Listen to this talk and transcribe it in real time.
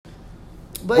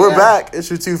We're back. It's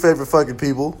your two favorite fucking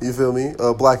people. You feel me?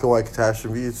 Black and White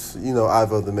Catastrophe. It's,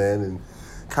 Ivo the man and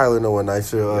Kyler No One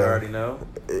Nicer. You already know.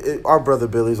 Our brother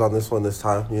Billy's on this one this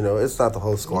time. It's not the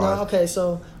whole squad. Okay,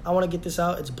 so I want to get this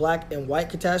out. It's Black and White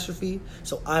Catastrophe,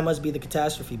 so I must be the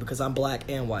catastrophe because I'm black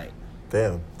and white.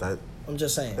 Damn, I'm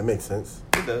just saying. That makes sense.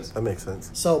 It does. That makes sense.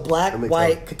 So Black,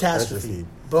 White, Catastrophe.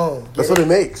 Boom. That's what it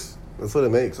makes.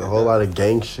 A whole lot of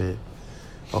gang shit.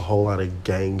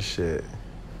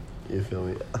 You feel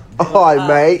me?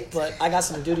 Mate. But I got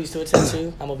some duties to attend to.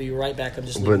 I'm going to be right back. I'm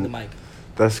just leaving the mic.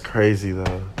 That's crazy,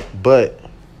 though. But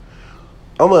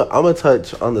I'm gonna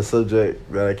touch on the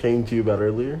subject that I came to you about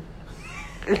earlier.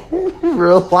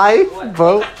 Real life,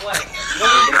 bro. What?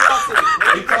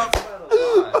 We talked about a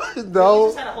lot.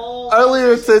 No.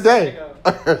 Earlier today.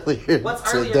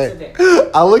 What's earlier today?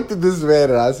 I looked at this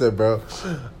man and I said, bro,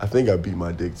 I think I beat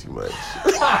my dick too much.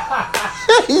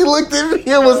 He looked at me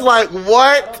and was like,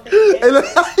 what? And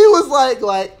he was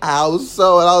like, how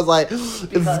so? And I was like,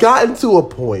 it's gotten to a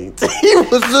point. He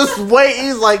was just waiting.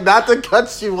 He's like, not to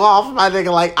cut you off, my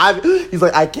nigga. He's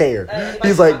like, I care.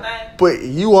 He's like, but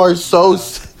you are so...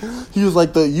 He was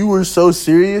like, you were so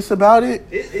serious about it?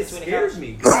 It scares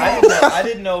me. I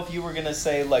didn't know if you were going to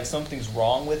say, like, something's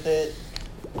wrong with it.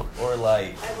 Or,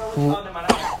 like...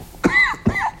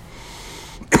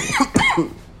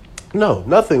 No,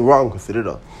 nothing wrong with it at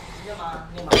all.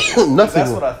 Nothing.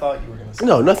 That's what I thought you were going to say.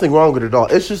 No, nothing wrong with it at all.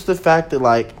 It's just the fact that,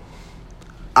 like,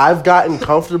 I've gotten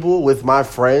comfortable with my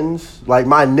friends, like,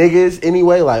 my niggas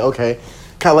anyway. Like, okay,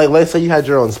 kind of like, let's say you had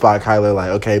your own spot, Kyler. Like,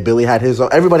 okay, Billy had his own.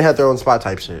 Everybody had their own spot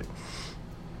type shit.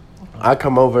 I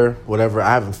come over, whatever.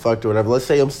 I haven't fucked or whatever. Let's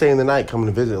say I'm staying the night, coming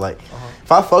to visit. Like,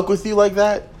 if I fuck with you like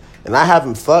that, and I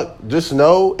haven't fucked, just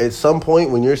know at some point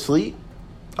when you're asleep,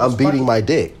 I'm beating my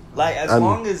dick. Like, as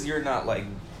long as you're not, like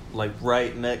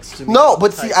right next to me. No,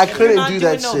 but see, I couldn't do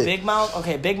that shit. Big Mouth?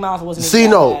 Okay, Big Mouth wasn't See,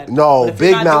 no,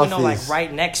 Big Mouth doing is... like,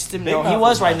 right next to me. No, he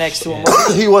was right next to him.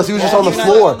 He was just on the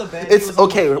floor. It's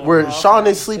okay, where Sean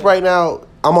is asleep right now,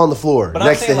 I'm on the floor but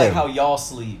next I'm saying, to him. Like, how y'all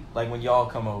sleep, like, when y'all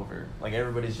come over. Like,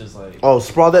 everybody's just like... Oh,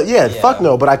 sprawled out? Yeah, fuck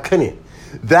no, but I couldn't.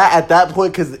 At that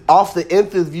point, because off the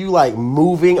nth of you, like,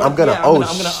 moving, I'm gonna,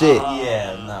 shit.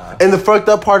 Yeah, nah. And the fucked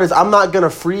up part is I'm not gonna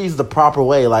freeze the proper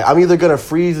way. Like, I'm either gonna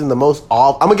freeze in the most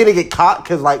I'm gonna get caught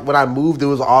because, like, when I moved, it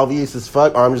was obvious as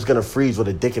fuck, or I'm just gonna freeze with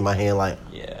a dick in my hand, like...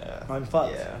 Yeah. I'm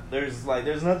fucked. Yeah. There's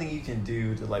nothing you can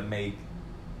do to, like, make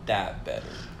that better.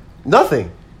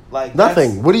 Nothing. Like,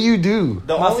 nothing. What do you do?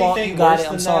 The My only fault, thing you got worse it,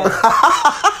 I'm than sorry.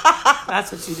 that...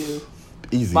 That's what you do.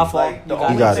 Easy. My fault. Like, the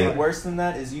only got thing it. worse than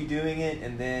that is you doing it,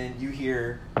 and then you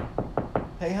hear,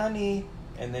 "Hey, honey,"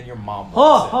 and then your mom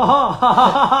walks in.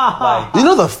 Like, you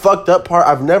know the fucked up part?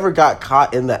 I've never got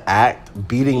caught in the act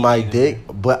beating my dick,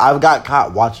 but I've got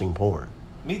caught watching porn.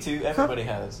 Me too. Everybody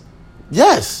has.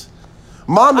 Yes.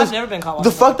 I've never been caught watching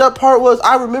The fucked up part was,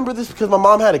 I remember this because my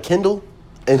mom had a Kindle.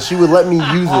 And she would let me use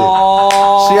it.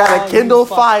 She had a Kindle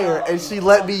Fire, and she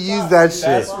let me use that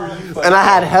shit. And I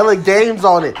had hella games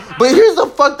on it. But here's the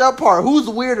fucked up part: who's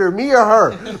weirder, me or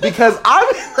her? Because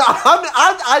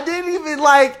I didn't even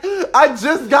I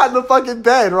just got in the fucking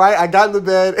bed, right? I got in the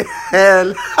bed,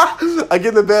 and I get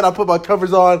in the bed. I put my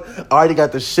covers on. I already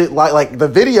got the shit like the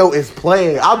video is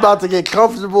playing. I'm about to get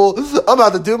comfortable. I'm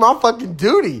about to do my fucking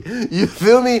duty. You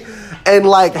feel me? And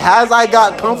as I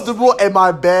got comfortable in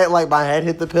my bed, my head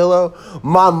hit the pillow,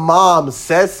 my mom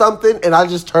said something, and I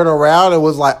just turned around and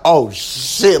was like, "Oh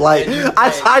shit!" I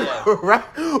tried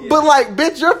to, but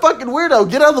bitch, you're a fucking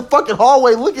weirdo. Get out of the fucking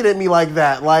hallway looking at me like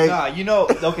that. Nah,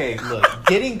 okay, look,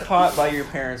 getting caught by your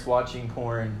parents watching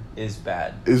porn is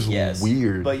bad. It's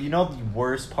weird. But you know the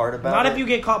worst part about Not it? if you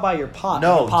get caught by your pop.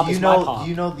 No, your pop do you is know? my pop. Do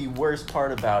you know the worst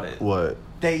part about it? What?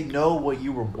 They know what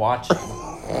you were watching.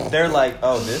 They're like,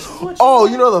 "Oh, this is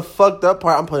what you know the fucked up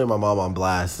part? I'm putting my mom on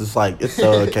blast. It's it's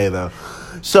so okay though.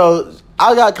 So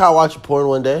I got caught watching porn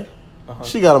one day.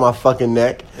 She got on my fucking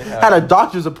neck. Had a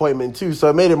doctor's appointment too,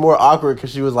 so it made it more awkward because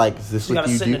she was like, "Is this what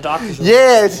you do?"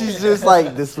 Yeah, she's just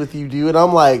like, "This what you do?" And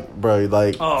I'm like, "Bro,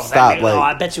 stop!"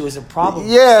 I bet you it was a problem.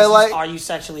 Yeah, are you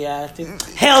sexually active?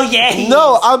 Hell yeah.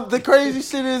 No, the crazy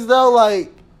shit is though,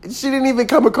 she didn't even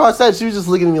come across that. She was just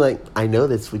looking at me like, "I know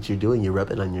that's what you're doing. You're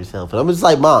rubbing on yourself." And I'm just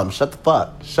like, "Mom, shut the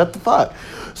fuck."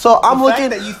 So I'm looking.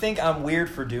 The fact that you think I'm weird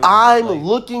for doing. I'm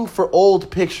looking for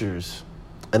old pictures,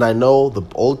 and I know the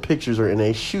old pictures are in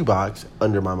a shoebox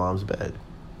under my mom's bed.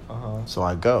 So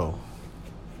I go.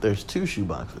 There's 2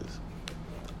 shoeboxes.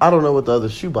 I don't know what the other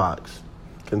shoebox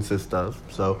consists of.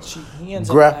 So he ends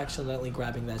up accidentally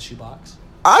grabbing that shoebox.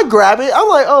 I grab it. I'm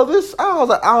like, oh, this. I was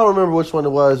like, I don't remember which one it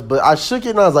was, but I shook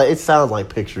it and I was like, it sounds like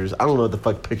pictures. I don't know what the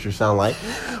fuck pictures sound like.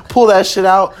 Pull that shit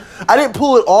out. I didn't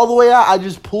pull it all the way out. I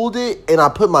just pulled it and I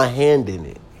put my hand in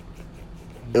it.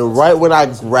 And right when I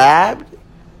grabbed,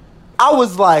 I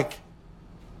was like,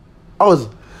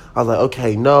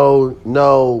 okay,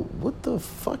 no, what the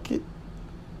fuck it?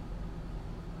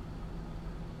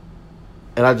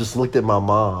 And I just looked at my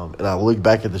mom and I looked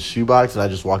back at the shoebox and I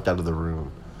just walked out of the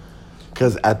room.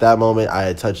 Because at that moment, I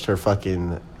had touched her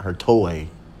toy.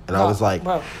 And I was like...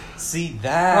 Bro. See,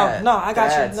 that... No, I got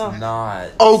that's you. No. not...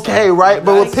 Okay, right?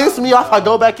 But what pissed me off, I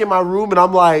go back in my room and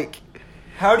I'm like...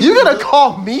 How do You're gonna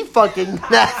call me fucking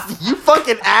nasty, you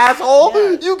fucking asshole?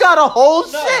 Yeah. You got a whole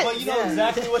shit. But you know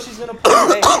exactly what she's gonna put.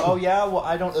 Hey, oh yeah, well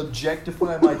I don't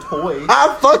objectify my toy.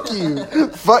 Fuck you.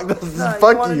 Fuck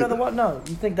you. Another one? No,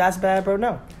 you think that's bad, bro?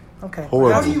 No. Okay.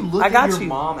 Horrible. How do you look at your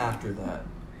mom after that?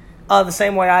 The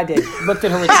same way I did. Looked at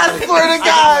her. I swear to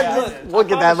God.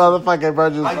 Look at that motherfucking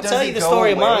bro. I'll tell you the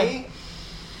story of mine.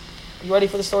 You ready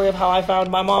for the story of how I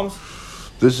found my mom's?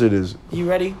 This shit is. You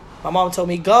ready? My mom told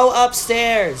me, go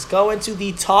upstairs. Go into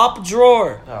the top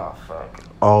drawer. Oh, fuck.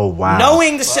 Oh, wow.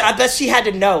 Knowing the shit. I bet she had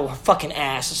to know. Her fucking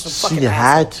ass. She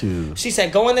had to. She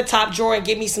said, go in the top drawer and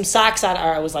give me some socks out.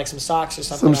 Or it was like some socks or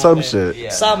something. Some shit. Yeah,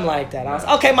 something like that. I was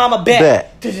okay, mama,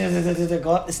 bet.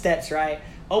 Go up the steps, right?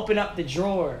 Open up the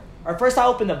drawer. Or first I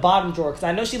opened the bottom drawer because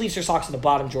I know she leaves her socks in the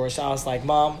bottom drawer. So I was like,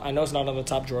 Mom, I know it's not on the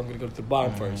top drawer. I'm going to go to the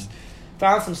bottom first.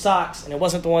 Found some socks and it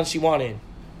wasn't the one she wanted.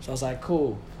 So I was like,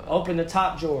 cool. Open the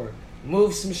top drawer.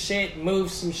 Move some shit.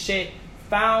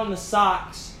 Found the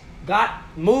socks.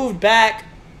 Moved back.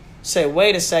 Said,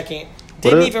 wait a second.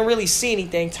 Didn't even really see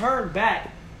anything. Turned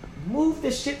back. Moved the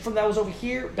shit from that was over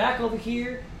here. Back over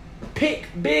here.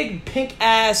 Big pink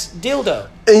ass dildo.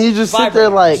 And you just sit there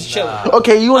like,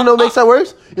 okay, you want to know what makes that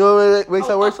worse? You know what makes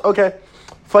that worse? Okay.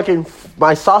 Fucking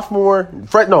my sophomore.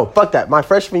 No, fuck that. My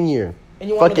freshman year. And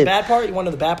you want to know the bad part? You want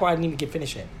to know the bad part? I didn't even get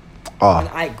finished yet. And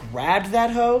I grabbed that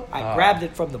hoe. I grabbed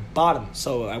it from the bottom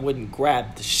so I wouldn't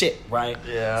grab the shit, right?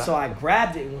 Yeah. So I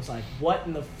grabbed it and was like, what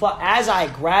in the fuck? As I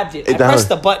grabbed it, I pressed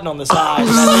the button on the side and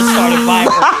it started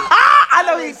vibrating. I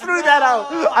know he threw that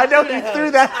out. I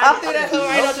threw that I threw that hoe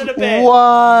right under the bed.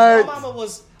 What? My mama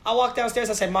was... I walked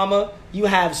downstairs. I said, Mama, you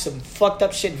have some fucked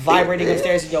up shit vibrating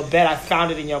upstairs in your bed. I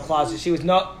found it in your closet. She was,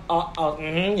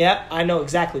 yeah, I know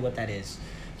exactly what that is.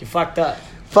 You fucked up.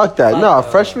 Fuck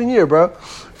that. Freshman year, bro.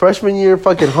 Freshman year,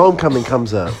 fucking homecoming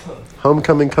comes up. I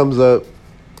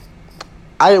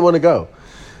didn't want to go.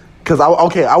 Because,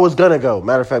 I was going to go.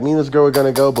 Matter of fact, me and this girl were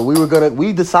going to go. But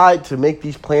we decided to make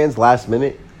these plans last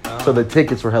minute. So the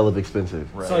tickets were hell of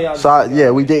expensive. Right.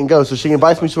 So we didn't go. So she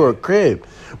invites me to her crib.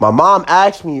 My mom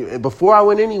asked me, before I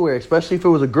went anywhere, especially if it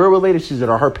was a girl related, she said,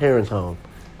 are her parents home?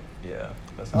 Yeah.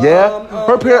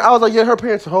 Her parents. I was like, yeah, her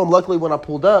parents are home. Luckily, when I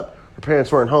pulled up, her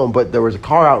parents weren't home, but there was a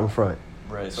car out in front.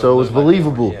 Right. So it was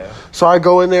believable. Like yeah. So I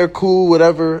go in there, cool,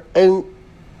 whatever. And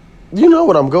you know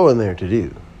what I'm going there to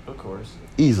do. Of course.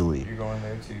 Easily. You're going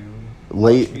there to...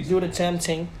 Late. Do the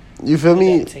tempting. You feel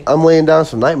me? I'm laying down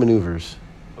some night maneuvers.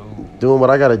 Ooh. Doing what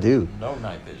I got to do. No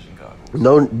night vision goggles.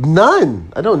 No,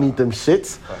 none. I don't need them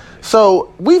shits.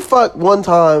 So we fucked one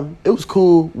time. It was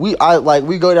cool. We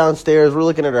go downstairs. We're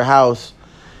looking at her house.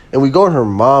 And we go in her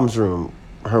mom's room.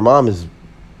 Her mom is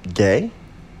gay,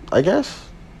 I guess.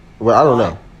 Well, I don't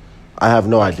know. I have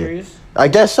no idea. Curious? I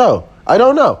guess so. I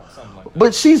don't know.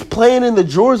 But she's playing in the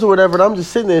drawers or whatever, and I'm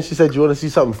just sitting there, and she said, you want to see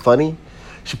something funny?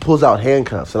 She pulls out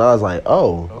handcuffs, and I was like,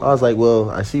 oh. I was like,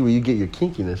 well, I see where you get your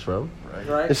kinkiness from.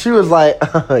 Right. And she was like,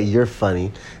 you're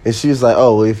funny. And she was like,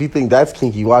 oh, well, if you think that's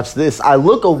kinky, watch this. I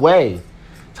look away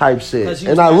type shit.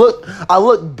 And I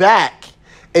look back,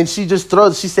 and she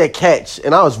said catch.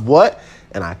 And I was, what?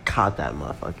 And I caught that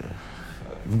motherfucker.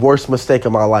 Worst mistake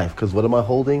of my life. Because what am I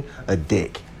holding? A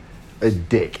dick.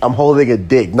 I'm holding a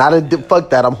dick. Not a dick.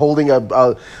 Fuck that. I'm holding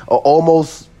a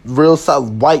almost real size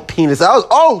white penis. I was,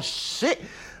 oh, shit.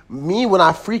 Me, when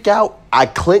I freak out, I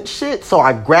clench shit. So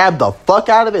I grabbed the fuck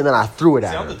out of it and then I threw it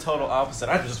at her. I'm the total opposite.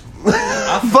 I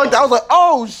fucked. I was like,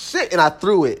 oh, shit. And I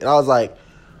threw it. And I was like,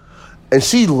 and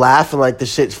she laughing like the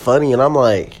shit's funny. And I'm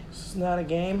like, it's not a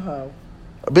game, ho.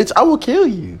 Bitch, I will kill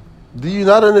you. Do you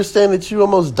not understand that you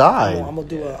almost died? I'm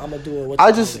gonna do a.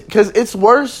 Because it's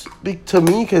worse to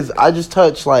me because I just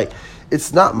touch like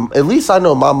it's not. At least I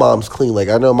know my mom's clean. Like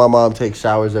I know my mom takes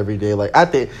showers every day. Like I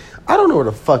don't know where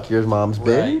the fuck your mom's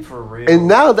been. Right, for real. And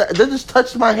now they just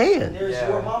touched my hand. There's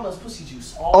your mama's pussy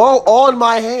juice all on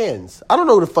my hands. I don't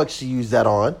know where the fuck she used that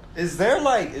on. Is there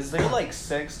like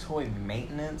sex toy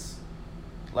maintenance?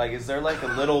 Like, is there like a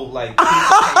little like piece of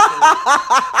paper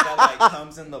that like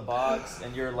comes in the box,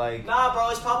 and you're like, nah, bro,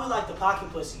 it's probably like the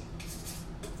pocket pussy.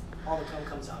 All the cum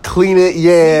comes out. Clean it,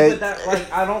 yeah. See, but that,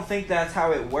 like, I don't think that's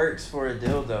how it works for a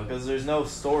dildo, because there's no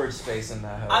storage space in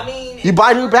that hoe. I mean, you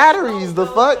buy new batteries. The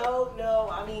fuck?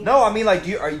 No, I mean, like, do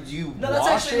you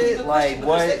wash it? Like,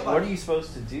 what are you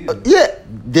supposed to do? Yeah,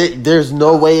 there's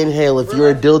no way in hell if you're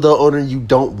a dildo owner you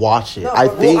don't wash it. No, I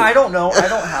think. Well, I don't know. I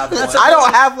don't have one. I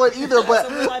don't have one either. But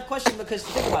that's a real life question, because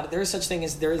think about it. There is such thing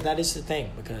as there. That is the thing,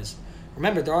 because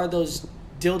remember there are those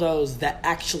dildos that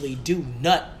actually do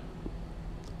nut.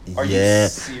 Are you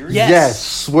serious? Yes.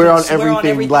 Swear on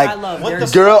everything. Like, I love. What the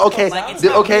girl. Okay. Like, it's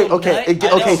not real nut.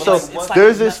 Okay. So Like,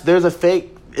 there's a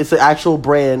fake. It's an actual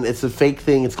brand. It's a fake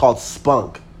thing. It's called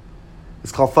Spunk.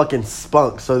 It's called fucking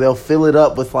Spunk. So they'll fill it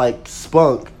up with like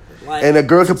spunk, like, and a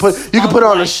girl can put. You can put it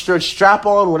on a strap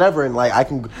on, whatever, and like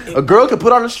a girl can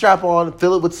put on a strap on,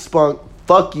 fill it with spunk,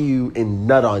 fuck you, and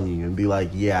nut on you, and be like,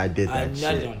 yeah, I did that shit.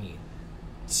 I nutted on you.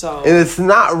 So, and it's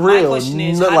not real. My question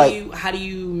is, like, how do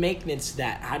you maintenance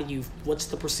that? What's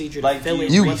the procedure to like, fill it?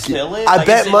 You fill it? I like,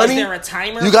 bet money. Is there a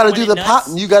timer? You got to do the pop.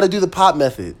 You got to do the pop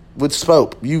method with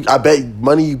soap. I bet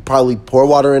money. You probably pour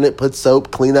water in it, put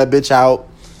soap, clean that bitch out,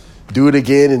 do it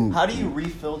again, and how do you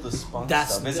refill the spunk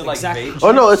stuff? Is it like vape?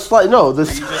 Oh no, it's like no.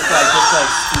 This you just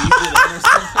squeeze it in or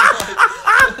something.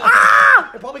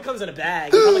 It probably comes in a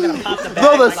bag. You're probably gonna pop the bag.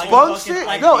 No, the like, spunk shit.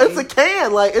 Like, no, it's a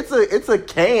can. Like it's a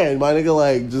can, my nigga.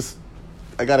 Like just.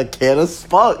 I got a can of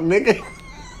spunk, nigga.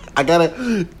 I got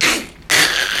a.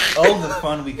 Oh, the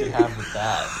fun we could have with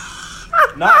that.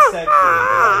 Not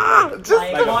sexually, just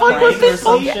like the fuck with this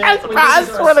shit. I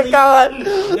swear to God.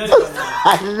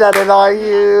 I nutted on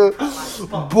you.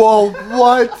 Bro,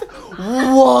 what?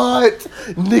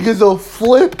 Niggas will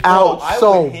flip out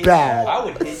so bad. I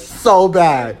would hit so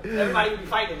bad. Everybody would be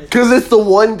fighting this. Because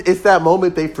it's that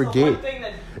moment they forget.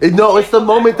 It's the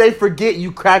moment they forget.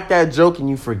 You crack that joke and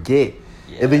you forget.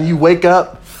 Yeah. And then you wake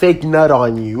up, fake nut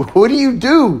on you. What do you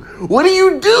do? What do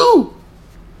you do?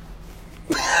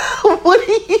 What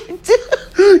do you do?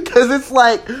 Because it's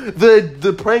like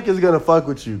the prank is going to fuck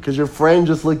with you. Because your friend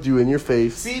just looked you in your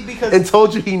face and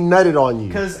told you he nutted on you.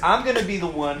 Because I'm going to be the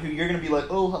one who you're going to be like,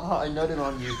 oh, haha, I nutted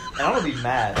on you. And I'm going to be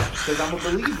mad because I'm going to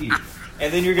believe you.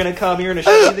 And then you're going to come, you're going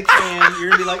to show me the can. You're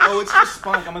going to be like, oh, it's just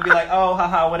spunk. I'm going to be like, oh,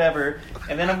 haha, whatever.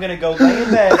 And then I'm going to go lay in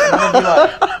bed and I'm going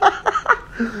to be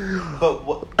like, but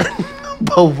what?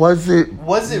 But was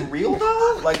it real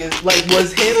though? Like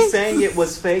was him saying it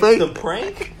was fake the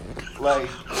prank? Like,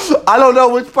 I don't know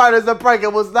which part is the prank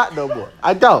and what's not no more.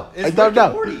 I don't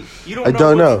know. You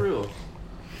don't know what's real.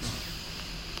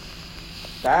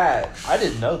 I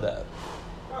didn't know that.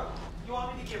 Bro, you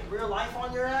want me to get real life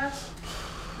on your ass?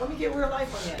 Let me get real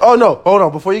life on your ass. Oh no, hold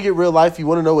on. Before you get real life, you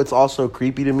want to know what's also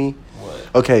creepy to me?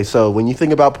 What? Okay, so when you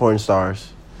think about porn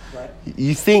stars,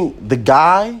 you think the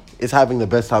guy is having the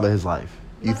best time of his life.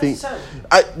 You think,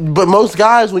 but most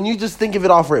guys, when you just think of it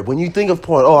off rip, when you think of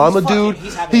porn, I'm a dude,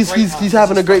 he's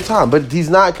having a great time, but he's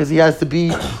not because he has to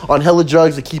be on hella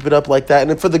drugs to keep it up like that.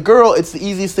 And for the girl, it's the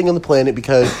easiest thing on the planet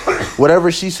because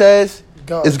whatever she says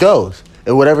goes,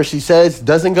 and whatever she says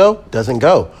doesn't go.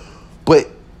 But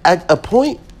at a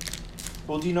point,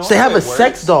 well, do you know they have a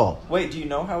sex doll. Wait, do you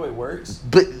know how it works?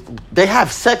 But they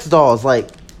have sex dolls. Like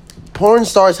porn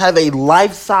stars have a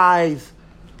life-size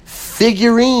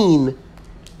figurine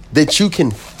that you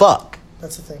can fuck.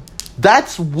 That's the thing.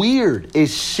 That's weird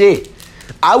as shit.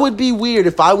 I would be weird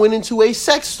if I went into a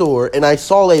sex store and I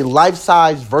saw a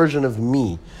life-size version of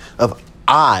me, of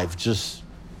I've just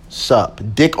sup,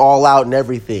 dick all out and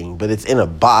everything, but it's in a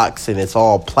box and it's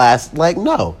all plastic. Like,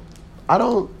 no, I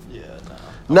don't. Yeah,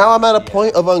 no. Now I'm at a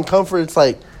point of uncomfort. It's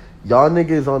like, y'all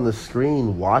niggas on the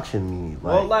screen watching me.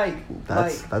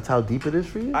 That's how deep it is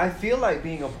for you? I feel like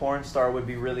being a porn star would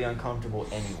be really uncomfortable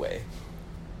anyway.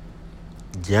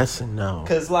 Yes and no.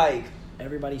 Cause like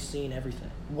everybody's seeing everything.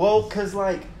 Well, cause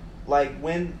like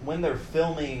when they're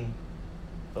filming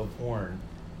a porn,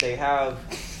 they have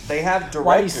directors.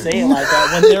 Why do you say it like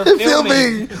that? When they're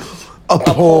filming a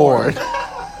porn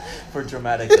for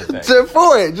dramatic effect.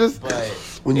 For it, just but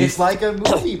when it's like a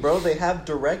movie, bro. They have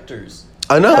directors.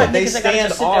 I know. Like, they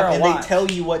stand off and they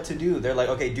tell you what to do. They're like,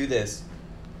 okay, do this,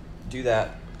 do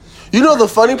that. You know the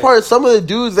funny part, some of the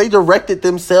dudes, they directed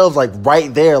themselves like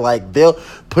right there. Like they'll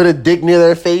put a dick near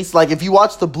their face. Like if you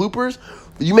watch the bloopers,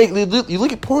 you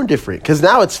look at porn different because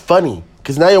now it's funny.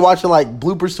 Because now you're watching like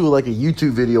bloopers to like a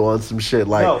YouTube video on some shit.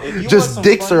 Like just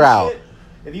dicks are out.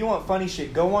 If you want funny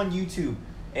shit, go on YouTube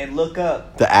and look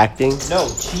up the acting. No,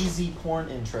 cheesy porn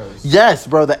intros. Yes,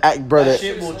 bro. That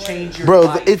shit will change your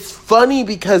life. It's funny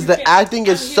because the acting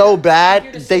is so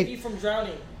bad. They from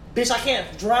drowning. Bitch, I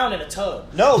can't drown in a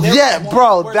tub. No,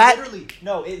 bro,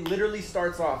 it literally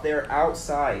starts off. They're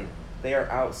outside.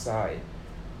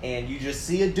 And you just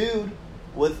see a dude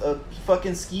with a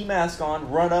fucking ski mask on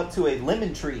run up to a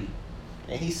lemon tree.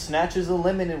 And he snatches a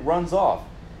lemon and runs off.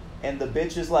 And the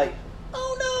bitch is like,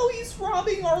 oh no, he's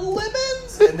robbing our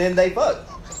lemons. And then they fuck.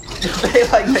 they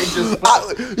just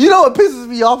fuck. You know what pisses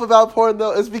me off about porn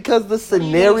though? It's because the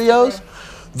scenarios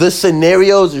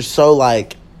are so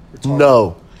like,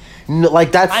 no,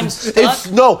 like that's I'm stuck,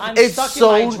 it's stuck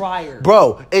so in my dryer.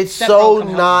 Bro, it's Step so bro,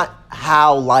 come not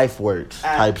how life works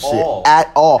type all. shit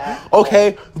at all.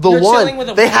 Okay, You're chilling with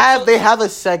a they have a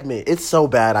segment. It's so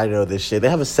bad. I know this shit. They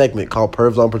have a segment called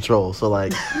Pervs on Patrol. So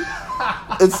like,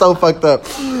 it's so fucked up.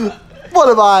 One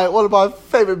of my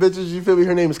favorite bitches, you feel me?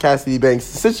 Her name is Cassidy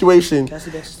Banks. The situation.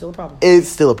 Cassidy Banks is still a problem. It's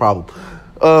still a problem.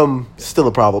 Still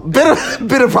a problem.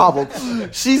 Bit a problem.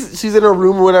 She's in her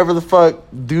room or whatever the fuck.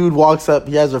 Dude walks up.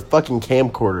 He has her fucking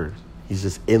camcorder. He's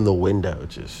just in the window,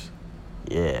 just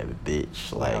yeah,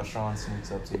 bitch. Like how Sean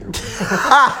sneaks up to your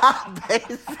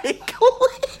basically.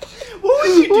 What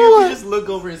would you do if you just look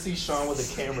over and see Sean with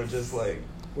a camera, just like,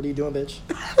 what are you doing, bitch?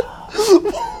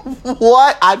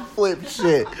 What? I'd flip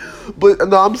shit. But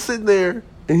no, I'm sitting there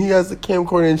and he has the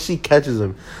camcorder and she catches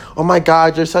him. Oh my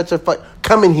God, you're such a fuck.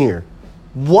 Come in here.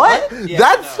 What? Yeah,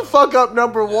 That's no. fuck up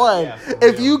number one. Yeah, for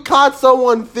if real. you caught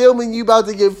someone filming you about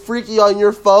to get freaky on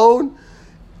your phone,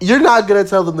 you're not going to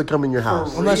tell them to come in your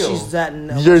house. For Unless real. she's that.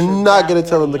 You're not going to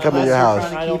tell them to come in your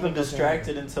house. Trying to keep him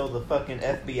distracted until the fucking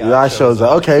FBI Yeah, shows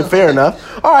up. Okay, fair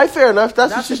enough. All right, fair enough.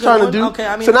 That's what That's a she's good trying to one. do. Okay,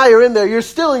 I mean- so now you're in there. You're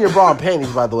still in your bra and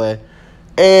panties, by the way.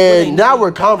 And now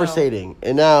we're conversating.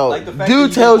 And now Like the fact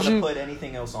dude that tells you you. didn't put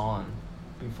anything else on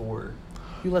before.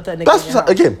 You let that nigga. That's in your house.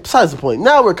 again besides the point.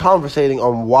 Now we're conversating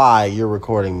on why you're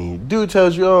recording me. Dude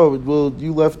tells you, "Oh, well,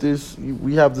 you left this.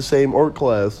 We have the same art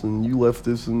class, and you left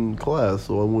this in class,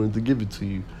 so I wanted to give it to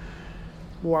you."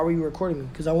 Well, why were you recording me?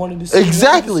 Because I wanted to see.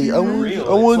 Exactly. I I wanted to see For wanted-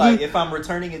 real. I wanted It's like to- if I'm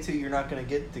returning it to you, you're not gonna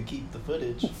get to keep the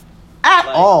footage. At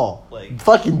Like- all, like-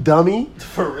 fucking dummy,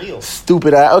 For real.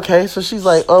 stupid ass. Okay, so she's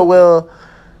like, "Oh well,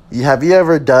 have you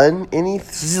ever done anything?"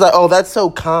 She's like, "Oh, that's so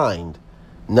kind."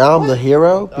 Now I'm the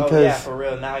hero because. Oh yeah, for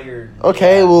real. Now you're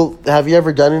Okay, yeah. well, have you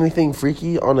ever done anything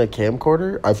freaky on a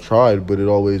camcorder? I've tried, but it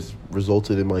always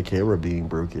resulted in my camera being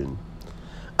broken.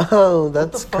 Oh, What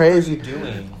that's the fuck crazy. Are you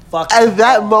doing? Fuck. At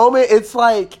that moment, it's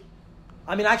like,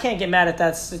 I mean, I can't get mad at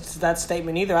that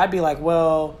statement either. I'd be like,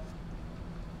 well,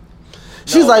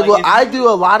 she's No, like, like, well, if I you- do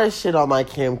a lot of shit on my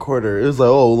camcorder. It was like,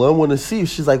 oh, well, I want to see.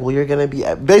 She's like, well, you're gonna be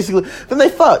basically. Then they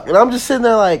fuck, and I'm just sitting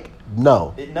there like,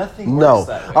 no, Nothing no. works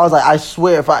that way. I was like, I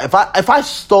swear, if I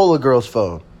stole a girl's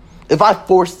phone, if I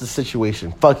forced the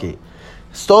situation, fuck it,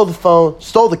 stole the phone,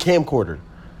 stole the camcorder,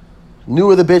 knew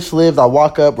where the bitch lived. I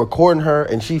walk up, recording her,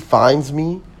 and she finds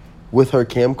me with her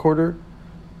camcorder.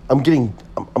 I'm going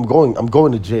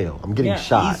to jail. I'm getting Yeah,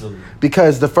 shot. easily.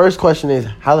 Because the first question is,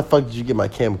 how the fuck did you get my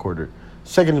camcorder?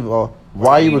 Second of all,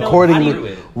 why are do you you know- recording how do me?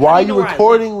 you- Why how are do you you know where I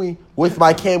recording me with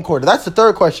my camcorder? That's the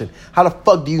third question. How the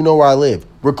fuck do you know where I live?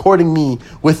 Recording me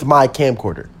with my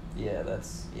camcorder. Yeah,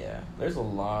 there's a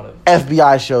lot of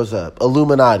FBI shows up.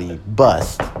 Illuminati.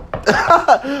 Bust.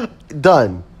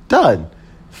 Done.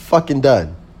 Fucking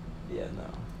done. yeah, no.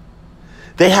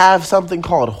 They have something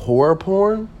called horror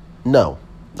porn? No.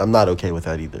 I'm not okay with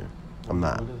that either. I'm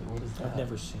not. What is that? I've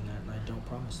never seen that, and I don't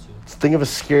promise to. Think of a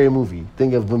scary movie.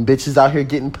 Think of when bitches out here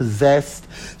getting possessed,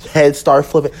 heads start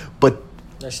flipping, but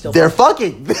they're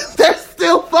fucking.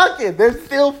 They're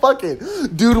still fucking.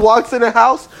 Dude walks in the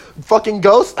house, fucking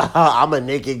ghost. I'm a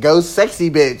naked ghost, sexy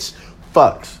bitch.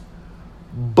 Fucks.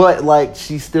 But like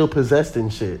she's still possessed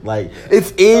and shit. Like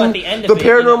it's in at the end the of it,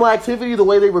 Paranormal you know- Activity, the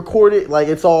way they record it, like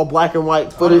it's all black and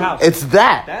white footage. house. It's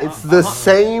that. That- It's the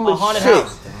same a haunted shit.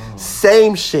 house.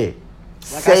 Same shit.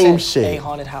 Like Same I said, shit. A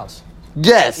haunted house.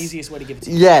 Yes. Easiest way to give it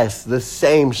to you. Yes, the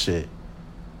same shit.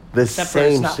 The Except for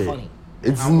same it's not shit. funny.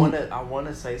 It's I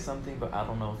wanna say something, but I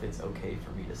don't know if it's okay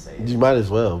for me to say it. you might as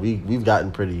well. We've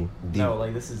gotten pretty deep. No,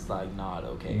 like this is like not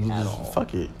okay You at just- all.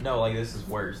 fuck it. No, like this is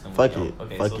worse than Fuck what it.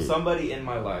 Okay, Fuck so it. somebody in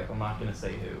my life, I'm not gonna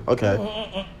say who.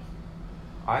 Okay.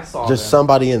 I saw Just them-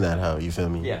 somebody in that hoe, you feel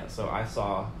me? Yeah, so I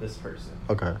saw this person.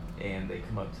 Okay. And they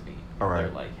come up to me. All right.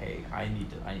 They're like, "Hey, I need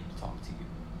to talk to you."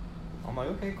 I'm like,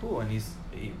 "Okay, cool." And he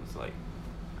was like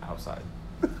outside.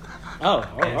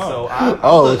 And so I'm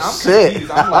shit.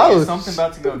 confused. I'm like, Oh, is something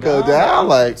about to go go down? down, I'm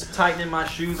like- tightening my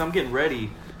shoes. I'm getting ready.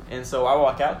 And so I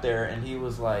walk out there, and he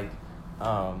was like,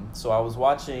 so I was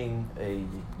watching a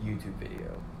YouTube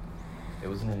video. It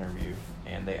was an interview,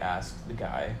 and they asked the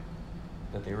guy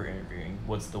that they were interviewing,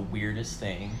 "What's the weirdest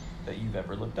thing that you've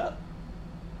ever looked up?"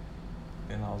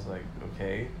 And I was like,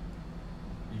 okay.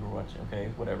 You were watching, okay,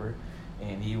 whatever.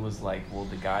 And he was like, well,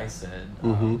 the guy said,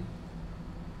 I'm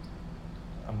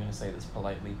going to say this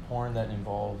politely, porn that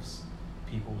involves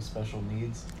people with special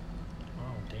needs.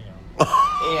 Oh, damn.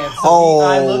 And so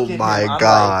I look at my him,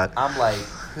 God. I'm like,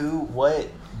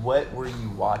 what were you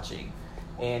watching?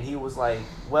 And he was like,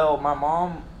 well, my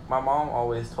mom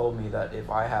always told me that if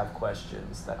I have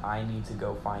questions that I need to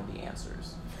go find the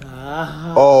answers.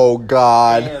 Oh,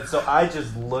 God. And so I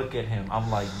just look at him.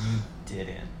 I'm like, you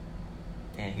didn't.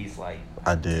 And he's like,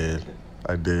 I did.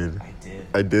 I did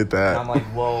that. And I'm like,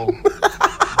 whoa.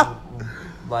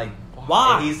 Like,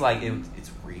 why? And he's like,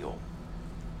 it's real.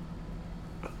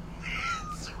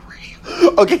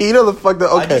 Okay, you know the fuck that.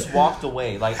 Okay. I just walked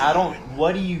away. Like,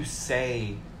 what do you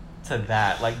say to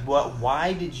that? Like,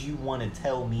 why did you want to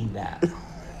tell me that?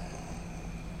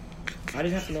 I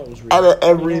didn't have to know it was real. Out of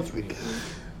everything.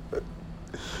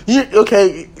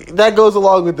 Okay, that goes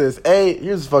along with this.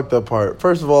 Here's the fucked up part.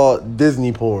 First of all,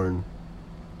 Disney porn.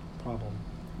 Problem.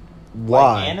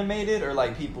 Why? Like animated or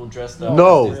like people dressed up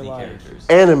No. as Disney characters?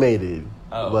 Animated.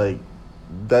 Oh. Like,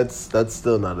 that's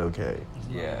still not okay.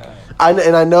 Yeah.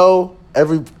 I know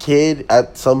every kid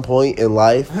at some point in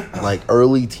life, like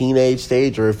early teenage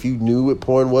stage, or if you knew what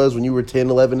porn was when you were 10,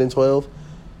 11, and 12,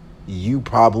 you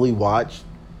probably watched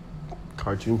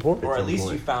cartoon porn. Or at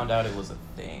least you found out it was a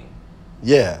thing.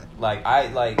 Yeah. Like,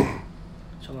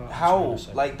 how,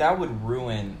 like, that would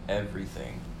ruin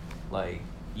everything. Like,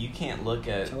 you can't look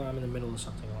at... Tell her I'm in the middle of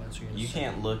something. I'll answer you. You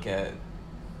can't look at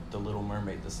The Little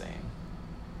Mermaid the same.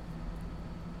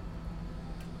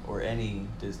 Or any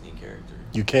Disney character.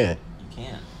 You can't. You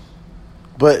can't.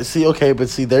 But see,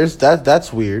 there's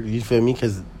that's weird. You feel me?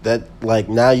 Because that, like,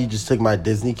 now you just took my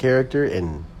Disney character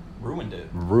and... Ruined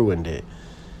it.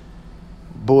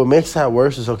 But what makes that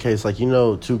worse is, okay, it's like, you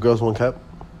know, 2 Girls, 1 Cup?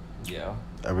 Yeah.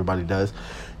 Everybody does.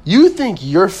 You think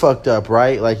you're fucked up,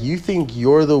 right? Like, you think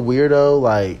you're the weirdo,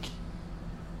 like,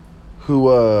 who,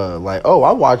 like, oh,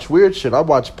 I watch weird shit. I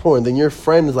watch porn. Then your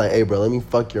friend is like, hey, bro, let me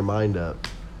fuck your mind up.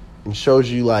 And shows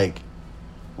you, like,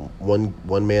 one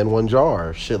man, one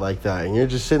jar, shit like that. And you're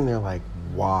just sitting there like,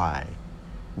 why?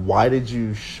 Why did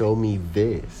you show me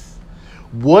this?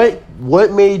 What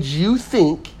made you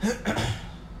think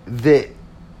that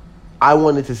I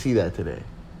wanted to see that today?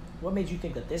 What made you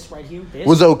think that this right here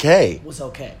was okay? Was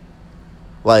okay.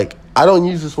 Like, I don't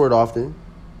use this word often.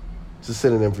 It's a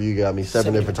synonym for you got me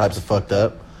 7 different types of fucked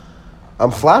up.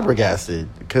 I'm flabbergasted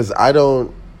because I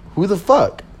don't... Who the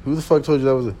fuck told you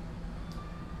that was a...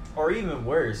 Or even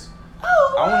worse,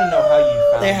 I want to know how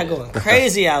you found They're it. going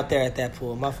crazy out there at that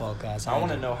pool. My fault, guys. I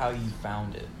want to know how you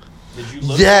found it. Did you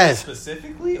look Yes. at it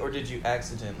specifically, or did you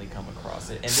accidentally come across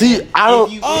it? And See, then I don't...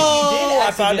 if you did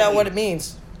I found out accidentally- what it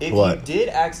means. If What? you did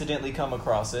accidentally come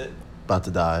across it, About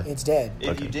to die. It's dead. if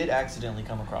Okay. you did accidentally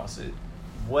come across it,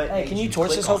 what? Hey, made can you torch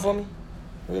click this hoe on for it? me?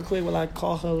 Real quick, will I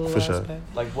call her little For ass sure. back?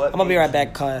 Like what? I'm gonna be made right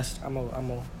back, cuz. I'm a.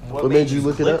 What made you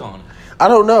look it click up? on it? I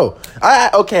don't know.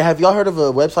 Okay, have y'all heard of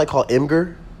a website called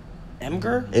Imgur?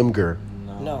 Emger? Imgur.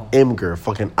 No. Imgur.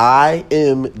 Fucking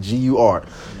IMGUR.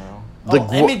 No.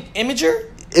 Imager?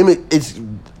 It's...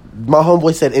 My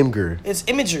homeboy said Imgur. It's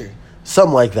Imager.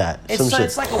 Something like that.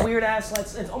 It's like a weird ass.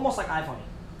 It's almost like iPhone.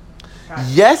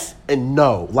 Yes and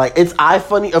no. Like, it's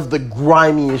iFunny of the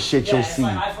grimiest shit you'll see.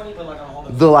 It's like iPhone, but like on a whole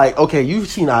other. The, like, okay, you've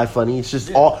seen iFunny. It's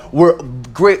just all... Where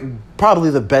great... Probably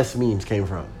the best memes came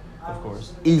from. Of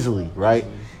course. Easily, right?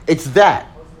 It's that.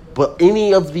 But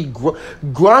any of the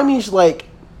grimy, like,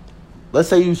 let's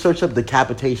say you search up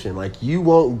decapitation, like, you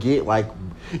won't get, like,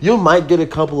 you might get a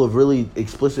couple of really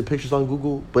explicit pictures on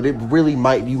Google, but it really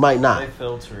you might not. They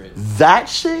filter it. That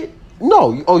shit?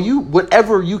 No.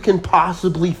 Whatever you can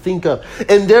possibly think of.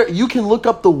 And there, you can look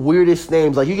up the weirdest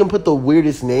names. Like, you can put the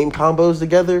weirdest name combos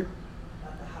together,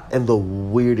 and the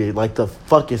weirdest, like, the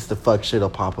fuckest the fuck shit will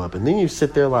pop up. And then you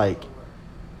sit there like,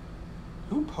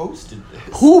 Who posted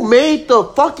this? who made the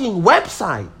fucking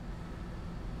website?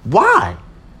 Why?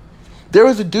 There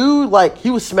was a dude, like, he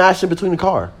was smashing between the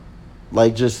car.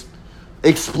 Like, just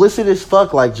explicit as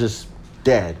fuck, like, just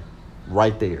dead.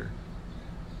 Right there.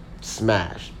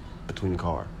 Smashed between the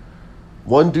car.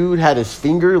 One dude had his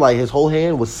finger, like, his whole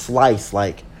hand was sliced,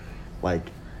 like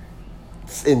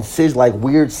incised, like,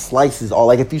 weird slices. All,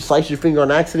 like, if you slice your finger on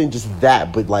accident, just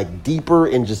that, but, like, deeper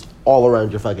and just all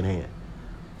around your fucking hand.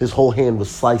 His whole hand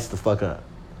was sliced the fuck up.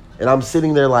 And I'm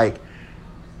sitting there like,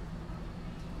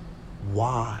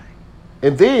 why?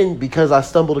 And then, because I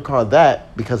stumbled upon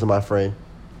that, because of my friend,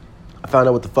 I found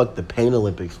out what the fuck the Pain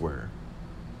Olympics were.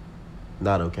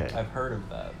 Not okay. I've heard of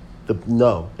that.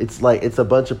 No, it's like, it's a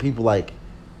bunch of people, like,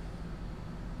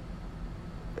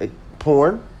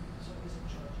 porn,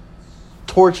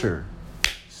 torture.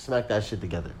 Smack that shit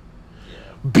together.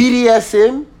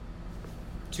 BDSM,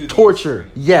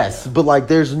 torture. Yes, but like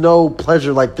there's no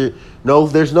pleasure. Like there's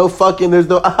no fucking. There's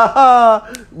no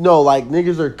no. Like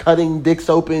niggas are cutting dicks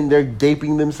open. They're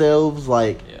gaping themselves.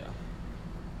 Like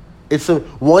it's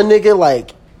one nigga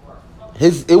like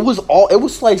it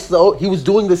was sliced. He was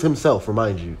doing this himself.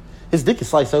 Remind you, his dick is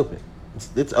sliced open.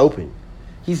 It's open.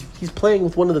 He's playing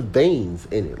with one of the veins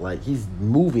in it. Like he's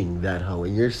moving that hoe,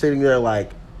 and you're sitting there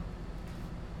like,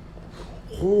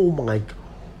 oh my.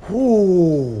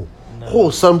 Oh,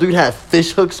 some dude had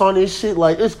fish hooks on his shit.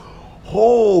 Like it's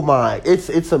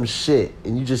some shit,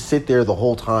 and you just sit there the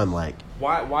whole time. Like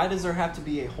why does there have to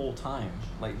be a whole time?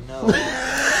 Like no,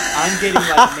 I'm getting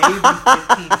like maybe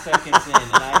 15 seconds in,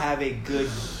 and I have a good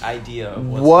idea of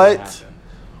what's gonna happen.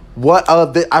 What?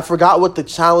 I forgot what the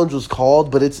challenge was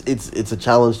called, but it's a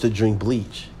challenge to drink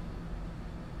bleach.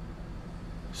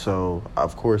 So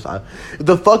of course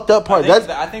the fucked up part.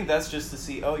 I think that's just to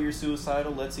see. Oh, you're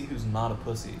suicidal. Let's see who's not a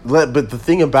pussy. But the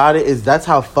thing about it is that's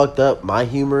how fucked up my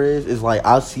humor is. Is like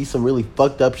I'll see some really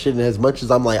fucked up shit, and as much as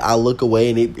I'm like I look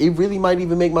away, and it really might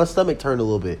even make my stomach turn a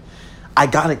little bit. I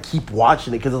gotta keep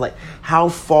watching it because it's like how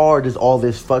far does all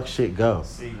this fuck shit go?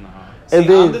 And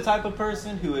then, I'm the type of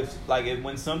person who if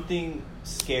when something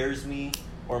scares me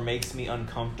or makes me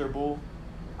uncomfortable,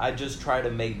 I just try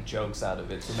to make jokes out of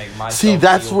it to make myself feel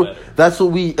better. That's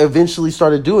what we eventually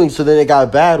started doing. So then it got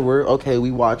bad where, okay,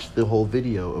 we watched the whole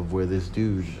video of where this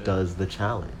dude does the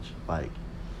challenge. Like,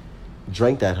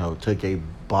 drank that hoe, took a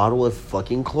bottle of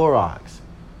fucking Clorox,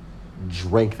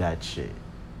 drank that shit.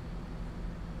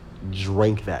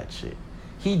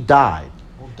 He died.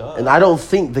 Well, duh. And I don't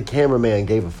think the cameraman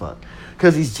gave a fuck.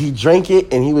 Because he drank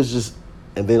it and he was just,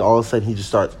 and then all of a sudden he just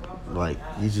starts, like,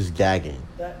 he's just gagging.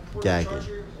 When I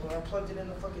plugged it in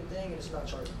the fucking thing, it's not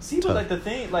charging. See, but like the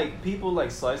thing, like people like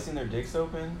slicing their dicks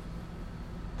open,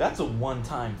 that's a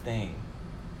one-time thing.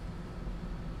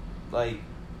 Like,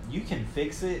 you can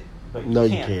fix it, but you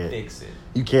can't fix it.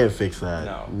 You can't fix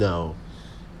that. No.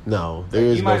 There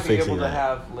is no fixing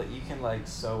that. You can like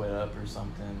sew it up or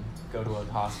something. Go to a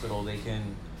hospital. They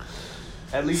can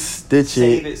at least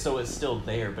save it so it's still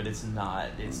there, but it's not.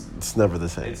 It's never the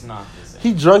same. It's not the same.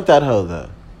 He drunk that hoe though.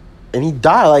 And he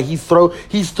died. Like he's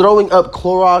throwing up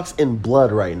Clorox and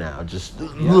blood right now. Just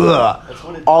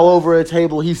all over a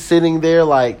table. He's sitting there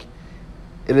like,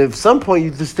 and at some point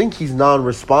you just think he's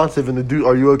non-responsive. And the dude,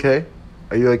 are you okay?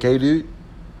 Are you okay, dude?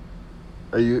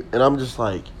 Are you? And I'm just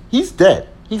like, he's dead.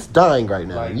 He's dying right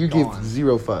now. Like, you give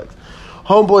zero fucks.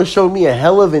 Homeboy showed me a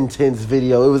hell of intense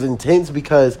video. It was intense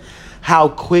because how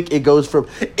quick it goes from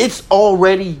it's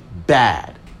already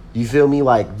bad. You feel me?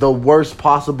 Like, the worst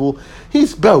possible.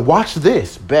 He's, watch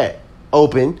this.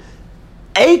 Open.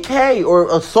 AK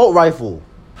or assault rifle.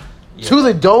 To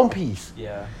the dome piece.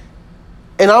 Yeah.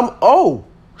 And I'm,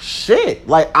 shit.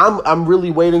 Like, I'm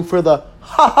really waiting for the,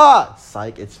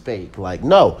 psych, it's fake. Like,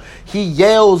 no. He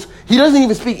yells. He doesn't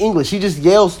even speak English. He just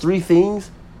yells 3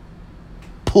 things.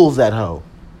 Pulls that hoe.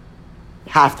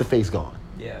 Half the face gone.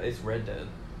 Yeah, it's Red Dead.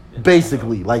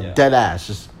 Basically, dead ass.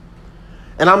 Just.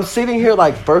 And I'm sitting here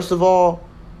like, first of all,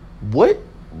 what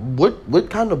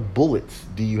kind of bullets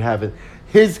do you have in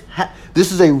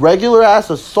this is a regular ass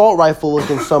assault rifle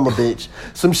looking son of a bitch.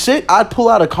 Some shit I'd pull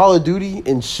out of Call of Duty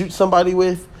and shoot somebody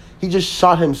with. He just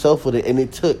shot himself with it, and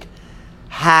it took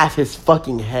half his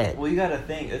fucking head. Well, you gotta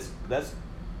think that's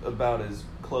about as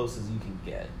close as you can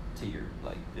get to your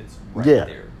it's right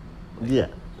there.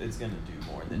 It's gonna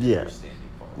do more than you're standing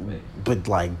far away. But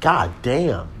like,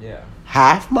 goddamn. Yeah.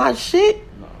 Half my shit?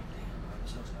 No.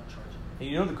 And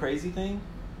you know the crazy thing?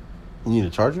 You need a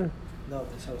charger? No,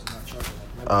 this house is not charging.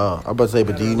 I'm about to say,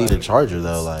 but do you need a charger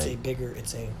though? Like, it's a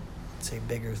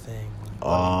bigger thing.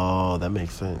 Oh, that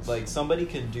makes sense. Like somebody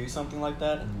can do something like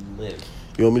that and live.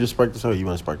 You want me to spark this out? Or you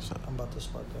want to spark this out? I'm about to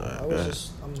spark that. Right,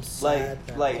 I'm sad.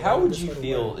 Like how would you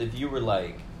feel if you were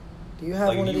like? Do you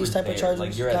have one of these type of chargers?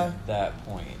 Like you're at that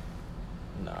point.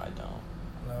 No, I don't.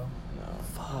 No.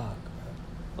 Fuck.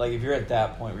 Like, if you're at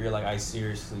that point where you're like, I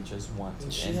seriously just want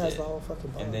to she has the whole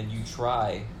fucking ball. And then you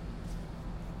try,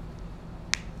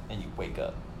 and you wake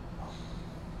up.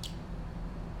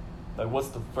 Like, what's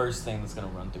the first thing that's going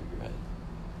to run through your head?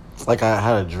 It's like I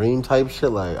had a dream type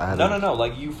shit? Like I had No.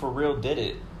 Like, you for real did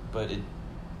it, but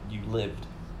you lived.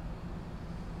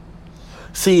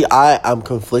 See, I'm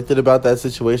conflicted about that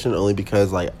situation only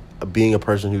because, like, being a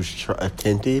person who's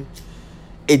attempted,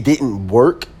 it didn't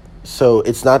work. So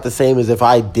it's not the same as if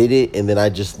I did it and then I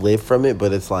just lived from it.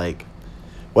 But it's like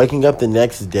waking up the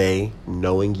next day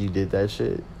knowing you did that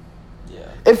shit. Yeah.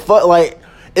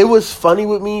 It was funny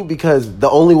with me because the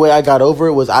only way I got over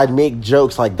it was I'd make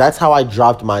jokes. Like, that's how I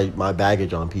dropped my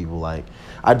baggage on people. Like,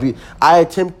 I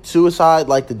attempt suicide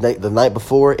like the night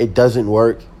before. It doesn't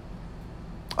work.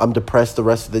 I'm depressed the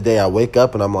rest of the day. I wake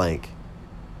up and I'm like,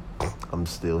 I'm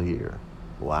still here.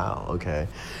 Wow, okay.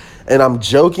 And I'm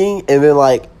joking, and then,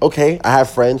 like, okay, I have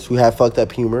friends who have fucked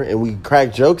up humor, and we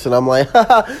crack jokes, and I'm like,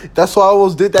 haha, that's why I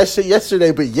almost did that shit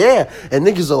yesterday, but yeah. And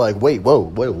niggas are like, wait,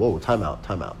 whoa, time out.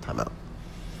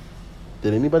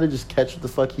 Did anybody just catch what the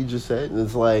fuck he just said? And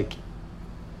it's like,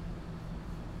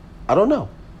 I don't know.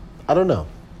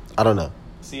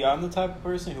 See, I'm the type of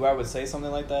person who I would say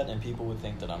something like that, and people would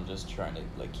think that I'm just trying to,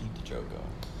 like, keep the joke going.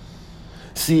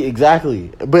 See,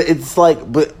 exactly. But it's like,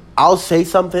 I'll say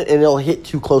something and it'll hit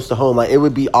too close to home. Like, it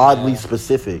would be oddly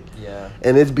specific. Yeah.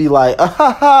 And it'd be like,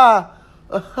 that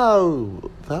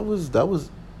was,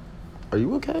 are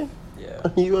you okay? Yeah.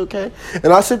 Are you okay?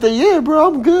 And I sit there, yeah, bro,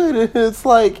 I'm good. And it's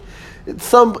like,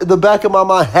 the back of my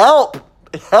mind,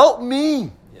 help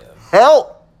me. Yeah.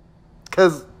 Help.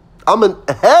 Because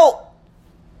help.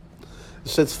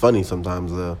 Shit's funny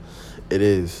sometimes, though. It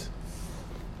is.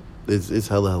 It's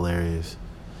hella hilarious.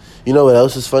 You know what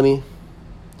else is funny?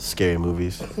 Scary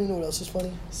movies. You know what else is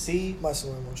funny? See? My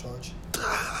son on charge.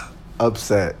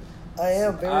 Upset. I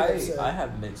am very upset. I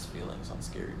have mixed feelings on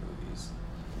scary movies.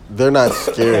 They're not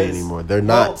scary anymore. They're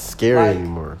not scary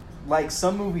anymore. Like,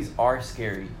 some movies are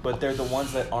scary, but they're the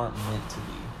ones that aren't meant to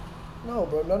be. No,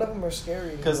 bro, none of them are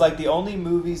scary. Because, like, the only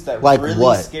movies that like really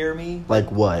what? Scare me...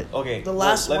 Like what? Okay, the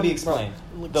last let one, me explain.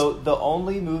 The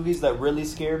only movies that really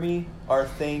scare me are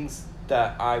things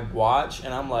that I watch,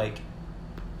 and I'm like,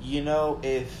 you know,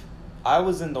 if I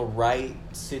was in the right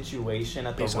situation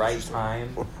at the right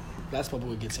time... That's what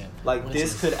gets him. Like,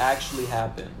 this could actually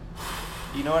happen.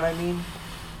 You know what I mean?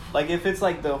 Like, if it's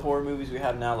like the horror movies we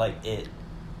have now, like It.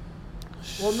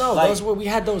 Well, no, like, we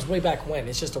had those way back when.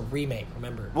 It's just a remake,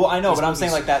 remember? Well, I know, but I'm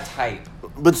saying like that type.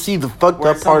 But see, the fucked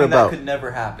where up part about... that could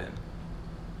never happen.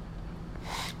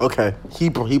 Okay, he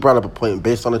brought up a point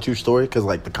based on a true story, because,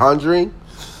 like, The Conjuring,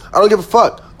 I don't give a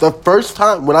fuck. The first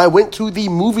time, when I went to the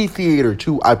movie theater,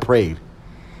 too, I prayed.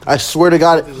 I swear to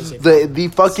God,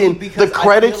 the fucking, the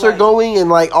credits are going and,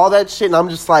 like, all that shit, and I'm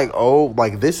just like, oh,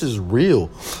 like, this is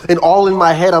real. And all in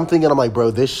my head, I'm like,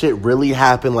 bro, this shit really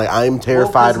happened. Like, I'm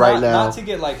terrified right now. Not to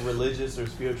get, like, religious or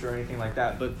spiritual or anything like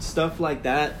that, but stuff like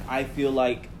that, I feel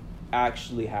like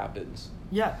actually happens.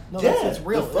 Yeah, no, it's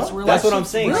real. It's real. That's what I'm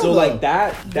saying. So, like,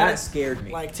 that scared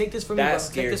me. Like, take this from me, bro.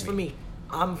 Take this from me.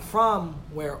 I'm from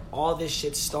where all this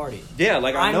shit started. Yeah,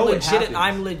 like, I know it happened.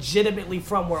 I'm legitimately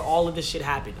from where all of this shit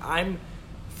happened. I'm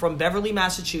from Beverly,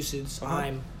 Massachusetts. Uh-huh.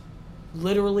 I'm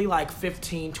literally like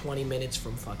 15, 20 minutes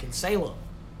from fucking Salem.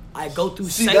 I go through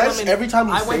Salem. And every time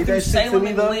you I say went through that shit to Salem me,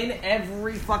 and though? Lynn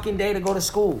every fucking day to go to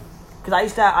school.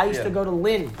 Because I used to go to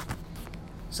Lynn.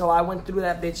 So I went through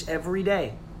that bitch every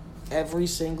day. Every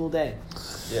single day.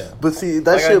 Yeah. But see,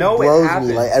 that shit blows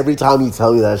me. Like, every time you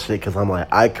tell me that shit, because I'm like,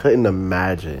 I couldn't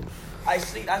imagine. I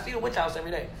see the witch house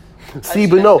every day. See,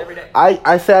 but no,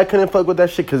 I say I couldn't fuck with that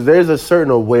shit because there's a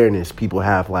certain awareness people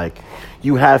have. Like,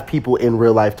 you have people in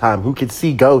real life time who could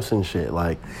see ghosts and shit.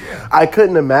 Like, I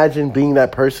couldn't imagine being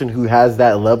that person who has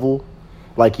that level.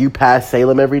 Like, you pass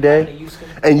Salem every day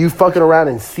and you fucking around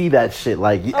and see that shit.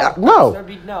 Like, no.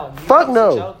 Fuck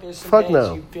no. Fuck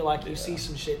no. You feel like you see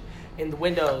some shit in the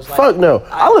windows. Like, fuck no.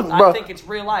 I think it's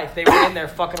real life. They were in there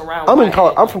fucking around.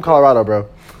 I'm from Colorado, bro.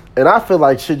 And I feel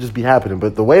like shit just be happening.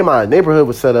 But the way my neighborhood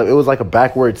was set up, it was like a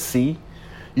backwards C.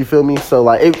 You feel me? So,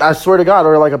 like, I swear to God,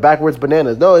 or like a backwards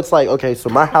bananas. No, it's like, okay, so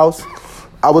my house,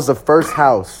 I was the first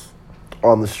house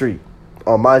on the street.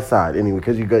 On my side, anyway,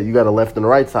 because you got a left and a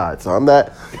right side. So I'm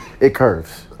that, it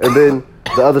curves. And then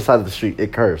the other side of the street,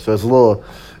 it curves. So it's a little,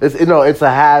 it's a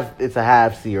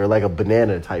half C or like a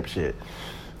banana type shit.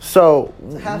 So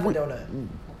it's a half a donut.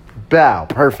 Bow,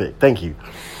 perfect. Thank you.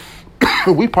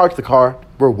 We parked the car.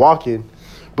 We're walking,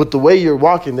 but the way you're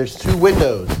walking, there's two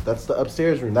windows. That's the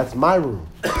upstairs room. That's my room.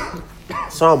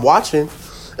 So I'm watching,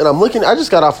 and I'm looking. I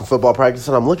just got off of football practice,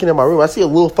 and I'm looking at my room. I see a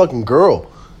little fucking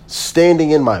girl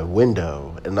standing in my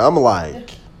window, and I'm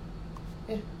like,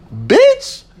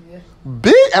 bitch.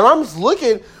 And I'm just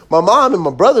looking. My mom and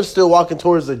my brother still walking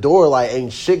towards the door like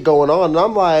ain't shit going on. And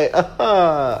I'm like,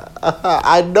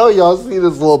 I know y'all see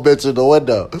this little bitch in the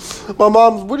window. My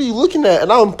mom's, what are you looking at?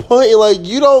 And I'm pointing like,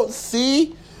 you don't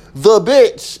see the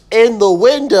bitch in the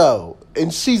window.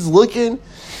 And she's looking.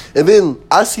 And then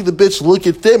I see the bitch look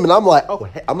at them. And I'm like, oh,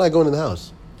 hey, I'm not going in the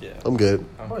house. Yeah. I'm good.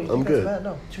 I'm good.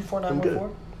 No,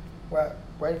 24914.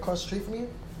 Right across the street from you.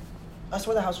 I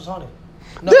swear the house was haunted.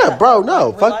 No, Yeah, bro, no.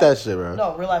 Real Fuck life? that shit, bro.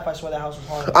 No, real life, I swear that house was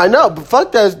haunted. I know, but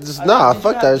fuck that. Just nah,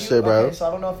 fuck that shit, bro. Okay, so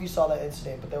I don't know if you saw that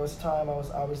incident, but there was a time I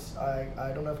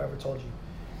don't know if I ever told you.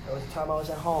 There was a time I was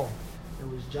at home. It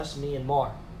was just me and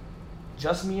Mar.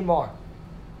 Just me and Mar.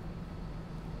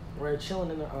 We're chilling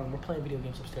in the we're playing video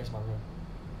games upstairs in my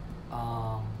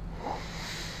room.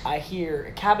 I hear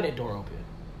a cabinet door open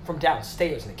from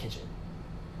downstairs in the kitchen.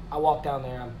 I walk down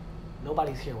there.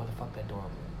 Nobody's here. Why the fuck that door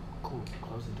open? Cool.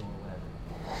 Close the door. Whatever.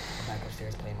 I'm back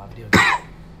upstairs playing my video game.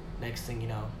 Next thing you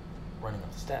know, running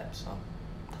up the steps. What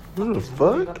the Moving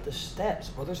fuck? up the steps,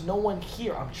 bro. There's no one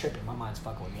here. I'm tripping. My mind's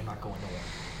fucking with me. I'm not going nowhere.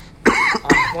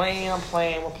 I'm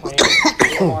playing. We're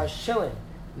playing. Mar's chilling.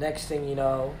 Next thing you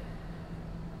know,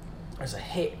 there's a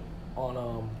hit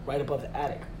on right above the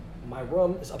attic. My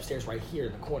room is upstairs right here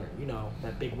in the corner. You know,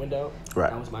 that big window? Right.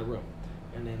 That was my room.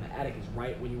 And then the attic is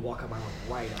right when you walk out my room,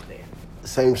 right up there.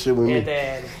 Same shit with me. And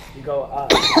then you go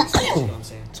up. You know what I'm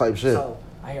saying? Type shit. So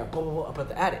I hear boom, boom, boom up at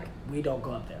the attic. We don't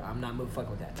go up there. I'm not fucking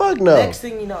with that. Fuck no. Next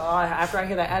thing you know, after I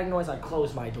hear that attic noise, I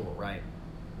close my door, right?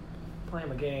 Playing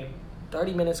my game.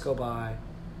 30 minutes go by.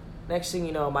 Next thing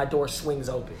you know, my door swings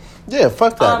open. Yeah,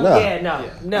 fuck that. Nah. Yeah,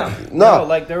 no. No.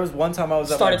 Like there was one time I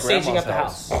was Started at my saging grandma's up the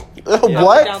house. house. I went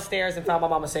What? downstairs and found my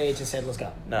mama sage and said, let's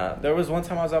go. Nah, there was one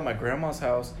time I was at my grandma's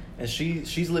house, and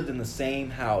she's lived in the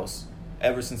same house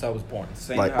ever since I was born.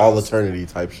 Same Like house. all eternity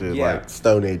type shit. Yeah. Like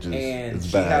Stone Ages. And It's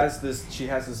she bad. has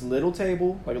this little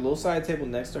table, like a little side table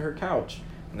next to her couch,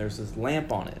 and there's this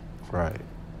lamp on it. Right.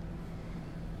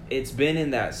 It's been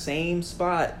in that same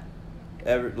spot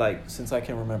since I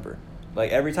can remember. Like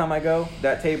every time I go,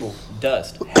 that table,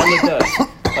 dust, hella dust.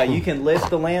 Like you can lift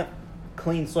the lamp,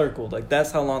 clean circled. Like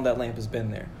that's how long that lamp has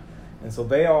been there. And so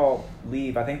they all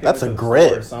leave. I think they That's went a to the grit.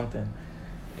 store or something.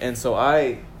 And so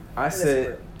I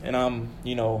sit and I'm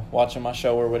watching my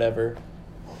show or whatever,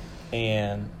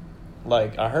 and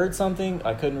like I heard something.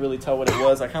 I couldn't really tell what it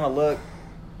was. I kind of looked.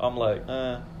 I'm like,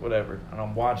 whatever, and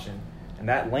I'm watching, and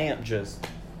that lamp just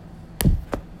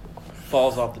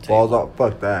falls off the table. Falls off.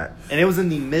 Fuck that. And it was in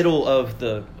the middle of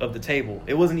the table.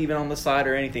 It wasn't even on the side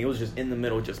or anything. It was just in the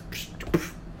middle, just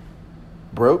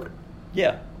Broke?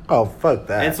 yeah. Oh, fuck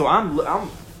that. And so I'm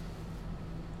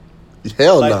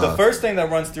Hell like no. the first thing that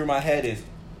runs through my head is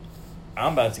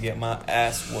I'm about to get my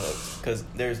ass whooped because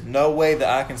there's no way that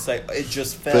I can say it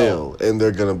just fell. And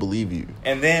they're gonna believe you.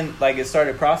 And then like it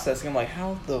started processing. I'm like,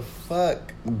 how the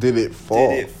fuck Did it fall?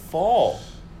 did it fall?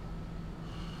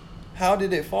 How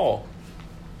did it fall?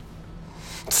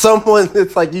 Someone,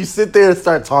 it's like you sit there and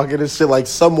start talking and shit like,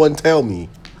 someone tell me.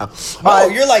 No,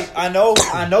 you're like, I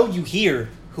know you hear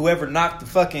whoever knocked the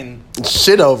fucking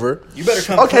shit over. You better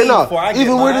come Okay, clean no. before I get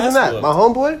Even my weirder than ass that. whooped. My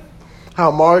homeboy,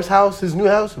 how Mars' house, his new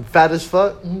house, fat as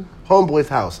fuck. Mm-hmm. Homeboy's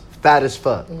house, fat as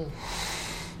fuck.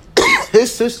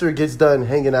 His sister gets done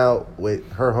hanging out with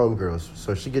her homegirls,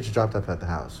 so she gets dropped off at the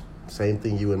house. Same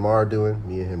thing you and Mar are doing,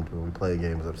 me and him doing. We play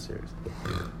games upstairs.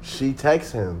 She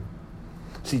texts him.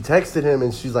 She texted him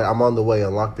and she's like, I'm on the way,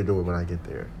 unlock the door when I get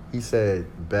there. He said,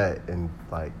 bet, and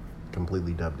like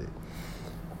completely dubbed it.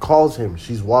 Calls him.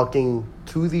 She's walking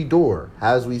to the door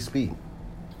as we speak.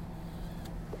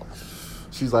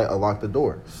 She's like, unlock the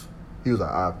door. He was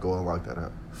like, I'll go unlock that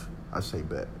up. I say,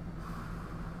 bet.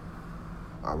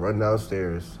 I run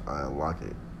downstairs. I unlock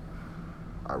it.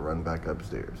 I run back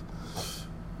upstairs.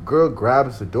 Girl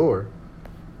grabs the door.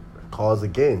 Calls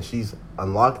again. She's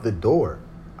unlocked the door.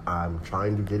 I'm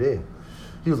trying to get in.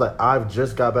 He was like, I've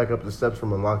just got back up the steps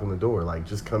from unlocking the door. Like,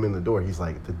 just come in the door. He's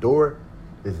like, the door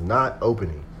is not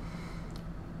opening.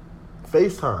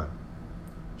 FaceTime.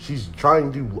 She's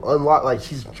trying to unlock, like,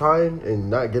 she's trying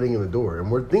and not getting in the door. And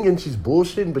we're thinking she's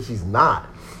bullshitting, but she's not.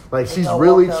 Like, she's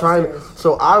really trying.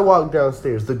 So I walk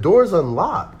downstairs. The door's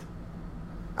unlocked.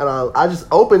 And I just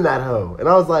opened that hoe. And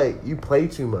I was like, you play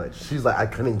too much. She's like, I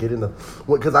couldn't get in the...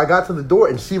 Because I got to the door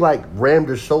and she, like, rammed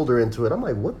her shoulder into it. I'm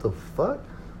like, what the fuck?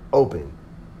 Open.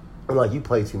 I'm like, you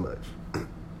play too much.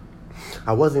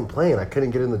 I wasn't playing. I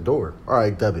couldn't get in the door. All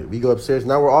right, dub it. We go upstairs.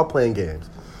 Now we're all playing games.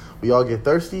 We all get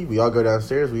thirsty. We all go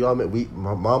downstairs.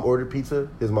 My mom ordered pizza.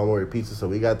 His mom ordered pizza, so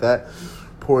we got that.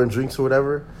 Pouring drinks or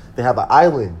whatever. They have an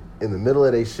island in the middle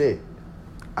of their shit.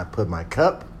 I put my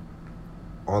cup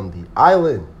on the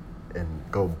island and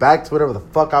go back to whatever the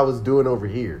fuck I was doing over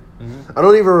here. Mm-hmm. I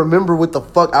don't even remember what the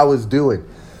fuck I was doing.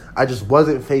 I just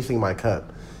wasn't facing my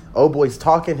cup. Oh boy's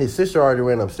talking. His sister already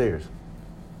ran upstairs.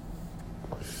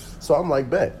 So I'm like,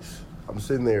 bet. I'm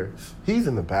sitting there. He's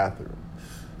in the bathroom.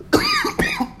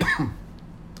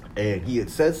 And he had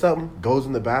said something, goes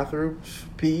in the bathroom,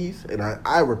 pees, and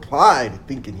I replied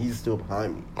thinking he's still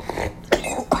behind me.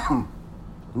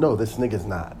 No, this nigga's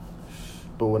not.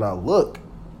 But when I look,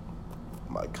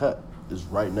 My cup is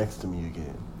right next to me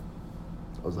again.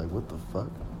 I was like, what the fuck?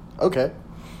 Okay.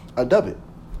 I dub it.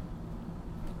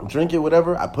 Drink it,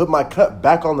 whatever. I put my cup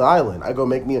back on the island. I go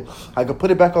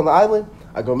put it back on the island.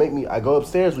 I go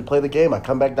upstairs. We play the game. I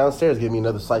come back downstairs, give me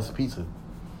another slice of pizza.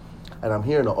 And I'm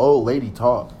hearing an old lady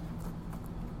talk.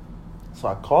 So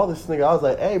I call this nigga. I was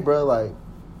like, hey, bro, like,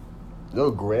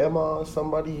 yo, grandma or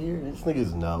somebody here? This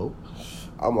nigga's no.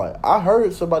 I'm like, I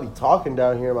heard somebody talking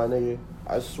down here, my nigga.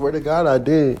 I swear to God I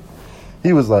did.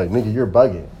 He was like, nigga, you're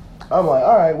bugging. I'm like,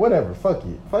 all right, whatever. Fuck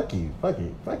it. Fuck you. Fuck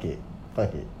it. Fuck it.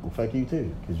 Fuck it. And fuck you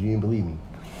too, because you didn't believe me.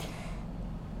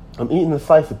 I'm eating a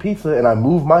slice of pizza and I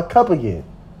move my cup again.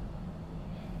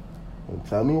 And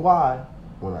tell me why.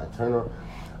 When I turn around,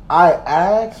 I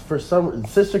ask for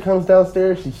sister comes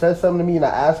downstairs, she says something to me, and I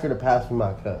ask her to pass me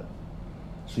my cup.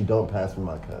 She don't pass me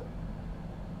my cup.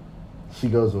 She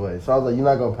goes away. So I was like, you're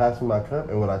not going to pass me my cup?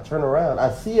 And when I turn around,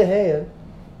 I see a hand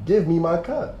give me my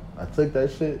cup. I took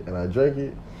that shit and I drank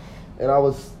it. And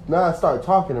now I start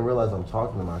talking and realize I'm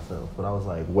talking to myself. But I was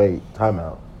like, wait, time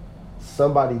out.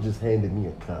 Somebody just handed me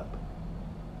a cup.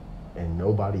 And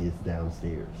nobody is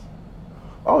downstairs.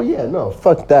 Oh, yeah, no,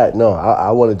 fuck that. No,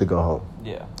 I wanted to go home.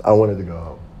 Yeah. I wanted to go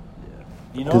home.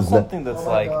 Yeah. You know something that's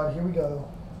like... Oh, my God, here we go.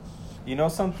 You know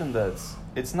something that's...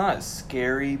 It's not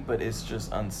scary, but it's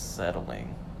just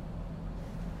unsettling.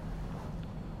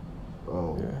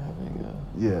 Oh. You're having a...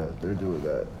 Yeah, they're doing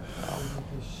that.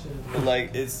 But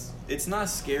like, it's not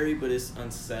scary, but it's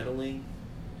unsettling.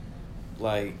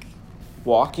 Like,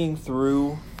 walking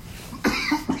through,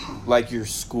 like, your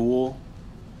school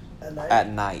at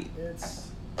night.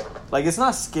 Like, it's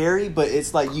not scary, but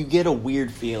it's like you get a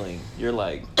weird feeling. You're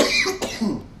like,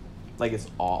 like it's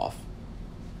off.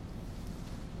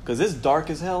 Because it's dark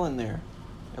as hell in there.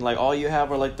 And like all you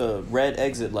have are like the red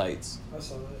exit lights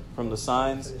from the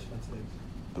signs.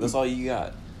 But that's all you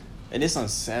got. And it's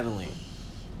unsettling.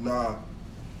 Nah.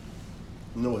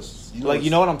 You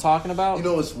know what I'm talking about? You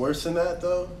know what's worse than that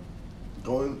though?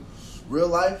 Going real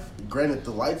life, granted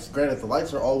the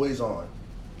lights are always on.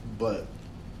 But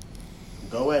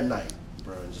go at night,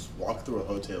 bro, and just walk through a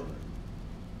hotel room.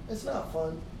 It's not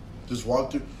fun. Just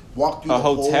walk through a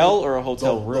hotel or a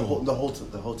hotel room? The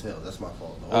hotel. That's my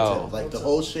fault. The hotel. The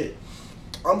whole shit.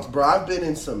 Bro, I've been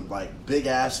in some like big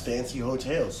ass fancy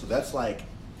hotels, so that's like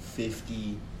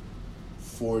 50,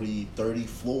 40, 30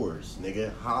 floors,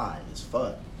 nigga, high as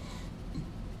fuck.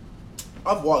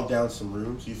 I've walked down some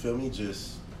rooms, you feel me?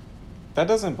 Just that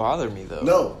doesn't bother me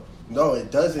though. No,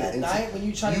 it doesn't. At night when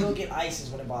you try to go get ice is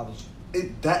when it bothers you.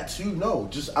 That too, no.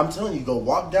 Just I'm telling you, go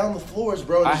walk down the floors,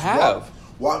 bro. Just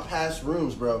walk past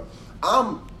rooms, bro.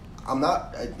 I'm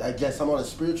not. I guess I'm on a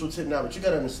spiritual tip now, but you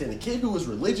gotta understand, the kid who was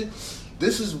religious.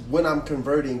 This is when I'm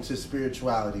converting to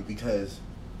spirituality because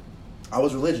I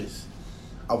was religious.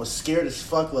 I was scared as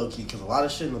fuck, low key, because a lot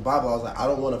of shit in the Bible, I was like, I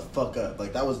don't want to fuck up.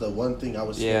 Like that was the one thing I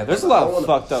was. Yeah, there's a lot of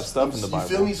fucked up stuff in the Bible.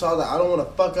 You feel me? So I was like, I don't want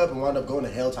to fuck up and wind up going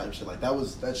to hell type shit. Like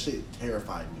that shit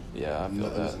terrified me. Yeah, I feel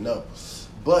that. It was a no.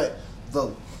 But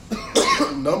the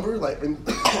number, like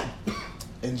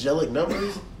angelic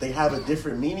numbers, they have a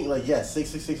different meaning. Like, yes,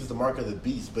 666 is the mark of the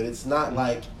beast, but it's not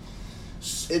like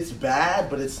it's bad,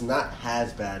 but it's not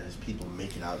as bad as people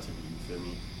make it out to be. You feel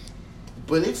me?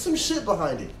 But it's some shit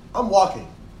behind it. I'm walking.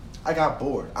 I got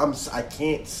bored. I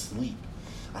can't sleep.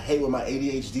 I hate when my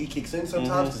ADHD kicks in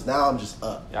sometimes because now I'm just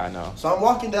up. Yeah, I know. So I'm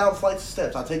walking down flights of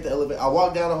steps. I take the elevator. I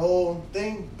walk down the whole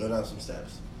thing, go down some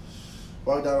steps.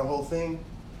 Walk down the whole thing.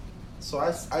 So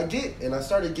I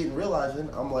started realizing,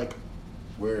 I'm like,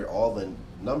 where all the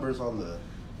numbers on the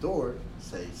door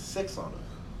say 6 on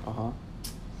it. Uh-huh.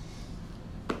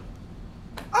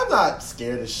 I'm not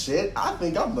scared of shit. I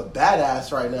think I'm a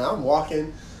badass right now. I'm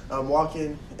walking,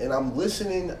 and I'm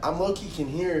listening. I'm low-key can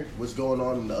hear what's going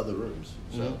on in the other rooms.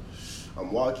 So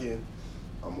I'm walking.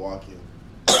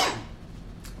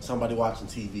 Somebody watching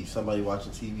TV,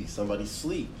 somebody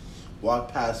sleep.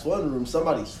 Walk past one room,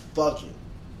 somebody's fucking.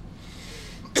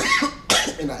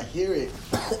 And I hear it,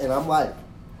 and I'm like,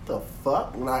 the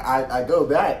fuck? And I go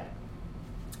back,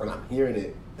 and I'm hearing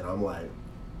it, and I'm like,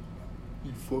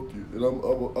 you fuck you. And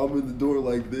I'm in the door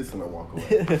like this, and I walk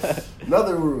away.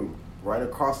 Another room, right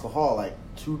across the hall, like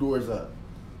 2 doors up.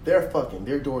 They're fucking,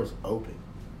 their door's open.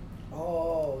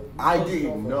 Oh. I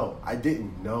didn't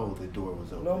know the door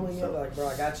was open. Normally you're like, bro,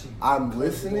 I got you. I'm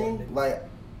listening, like,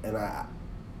 and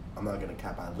I'm not gonna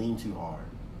cap, I lean too hard.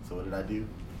 So what did I do?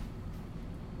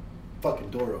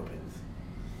 Fucking door opens.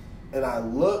 And I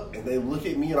look, and they look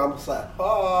at me, and I'm just like,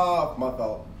 ah, my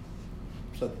fault.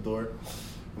 Shut the door.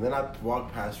 And then I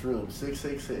walk past room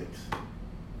 666.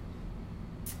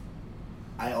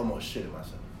 I almost shitted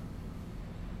myself.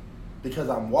 because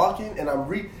I'm walking and I'm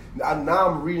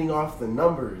reading off the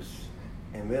numbers,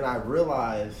 and then I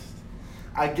realized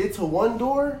I get to one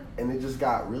door and it just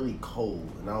got really cold,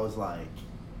 and I was like,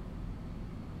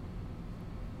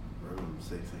 room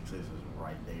 666 is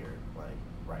right there, like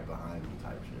right behind me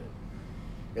type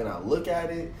shit. And I look at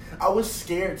it. I was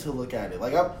scared to look at it.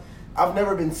 Like I've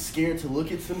never been scared to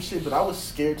look at some shit, but I was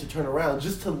scared to turn around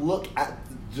just to look at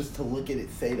it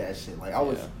say that shit. Like I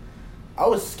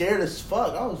was scared as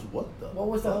fuck. I was what the What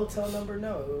was the fuck? hotel number?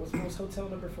 No, what was hotel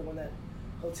number for when that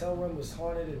hotel room was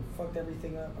haunted and fucked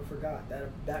everything up? I forgot.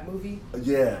 That movie?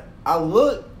 Yeah. I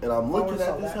look and I'm always looking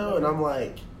saw at this that hoe and movie. I'm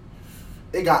like,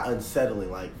 it got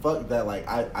unsettling. Like fuck that. Like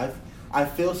I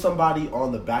feel somebody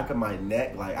on the back of my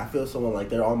neck. Like I feel someone like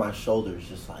they're on my shoulders,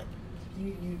 just like.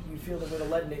 You feel the little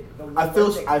redneck.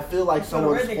 I feel like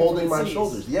someone's holding my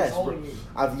shoulders. Yes,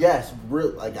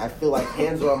 like I feel like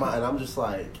hands are on my, and I'm just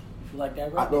like, You feel like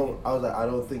that? I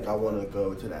don't think I want to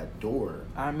go to that door.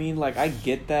 I mean, like, I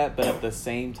get that, but at the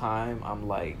same time, I'm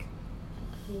like,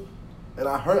 And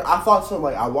I thought something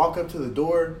like I walk up to the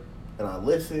door and I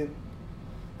listen,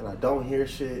 and I don't hear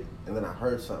shit, and then I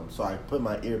heard something, so I put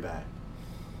my ear back,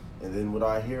 and then what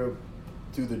I hear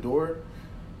through the door,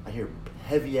 I hear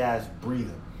heavy ass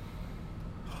breathing.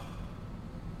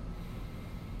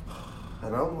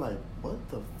 And I'm like, what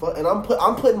the fuck? And I'm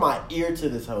putting my ear to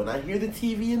this hoe, and I hear the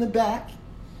TV in the back,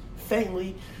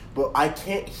 faintly, but I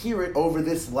can't hear it over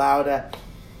this loud ass.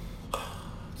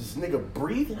 This nigga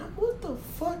breathing. What the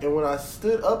fuck? And when I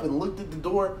stood up and looked at the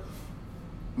door,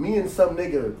 me and some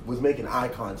nigga was making eye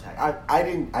contact.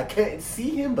 I can't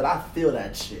see him, but I feel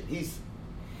that shit.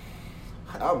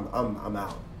 I'm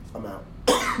out. I'm out.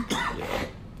 yeah.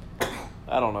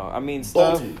 I don't know. I mean,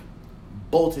 stuff.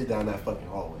 Bolted down that fucking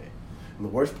hallway. And the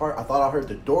worst part, I thought I heard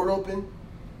the door open.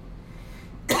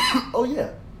 Oh yeah.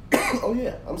 Oh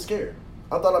yeah. I'm scared.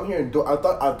 I thought I'm hearing I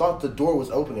thought the door was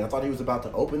opening. I thought he was about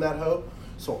to open that hoe.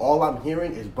 So all I'm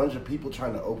hearing is a bunch of people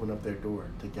trying to open up their door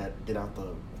to get out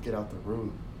the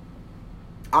room.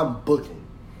 I'm booking,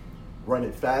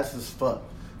 running fast as fuck.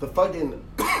 The fucking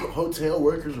hotel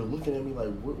workers are looking at me like,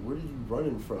 where are you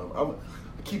running from? I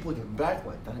keep looking back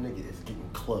like, that nigga is getting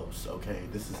close, okay?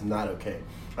 This is not okay.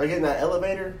 I get in that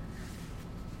elevator.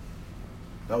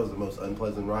 That was the most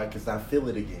unpleasant ride because I feel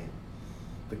it again.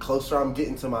 The closer I'm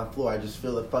getting to my floor, I just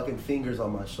feel the fucking fingers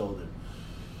on my shoulder.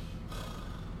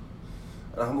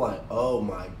 And I'm like, oh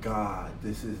my God,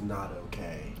 this is not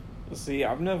okay. See,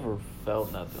 I've never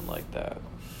felt nothing like that.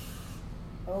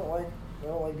 I don't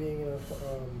like being in a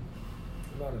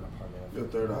not an apartment. Your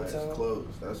third eye hotel. is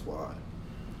closed. That's why.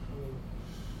 I mean,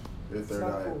 Your it's third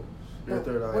not eye. cool. Your No,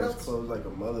 third what eye is else? closed like a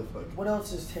motherfucker. What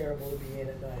else is terrible to be in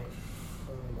at night?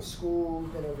 School,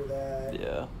 been over that.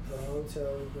 Yeah. The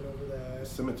hotel, been over that.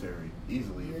 Cemetery,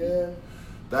 easily. Yeah.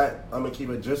 That I'm gonna keep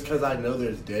it just because I know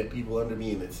there's dead people under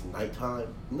me and it's nighttime.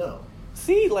 No.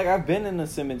 See, like, I've been in a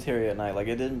cemetery at night. Like,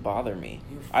 it didn't bother me.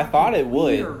 I thought it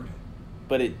would,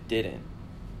 but it didn't.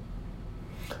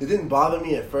 It didn't bother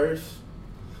me at first,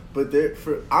 but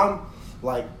I'm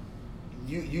like,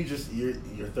 you just your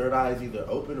third eye is either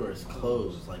open or it's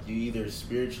closed. Like you either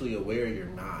spiritually aware or you're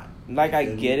not. Like, I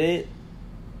get it,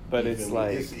 but it's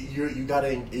like you're gonna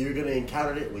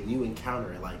encounter it when you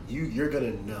encounter it. Like you're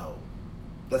gonna know.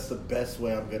 That's the best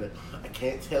way I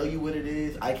can't tell you what it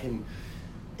is.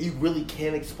 You really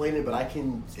can't explain it, but I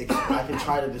can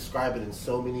try to describe it in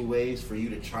so many ways for you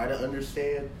to try to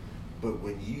understand. But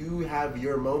when you have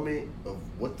your moment of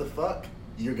what the fuck,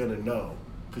 you're gonna know.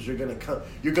 Because you're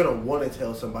gonna want to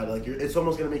tell somebody. Like it's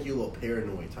almost gonna make you a little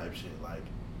paranoid type shit. Like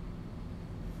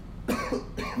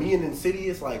me and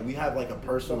Insidious, like we have like a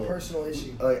personal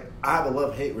issue. Like I have a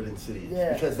love-hate with Insidious.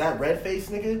 Yeah. Because that red face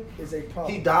nigga Is a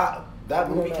problem. he died. That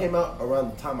We movie don't know. came out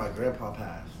around the time my grandpa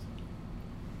passed.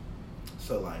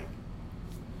 So like,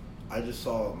 I just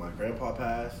saw my grandpa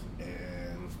pass,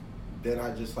 and then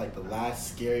I just like the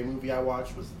last scary movie I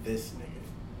watched was this nigga.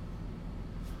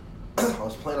 I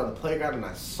was playing on the playground and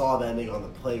I saw that nigga on the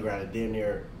playground and damn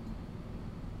near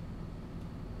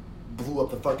blew up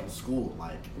the fucking school.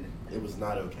 Like it was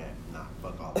not okay. Nah,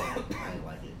 fuck all that. I ain't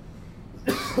like it.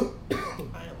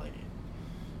 I ain't like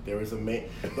it. There was the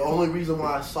only reason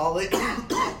why I saw it,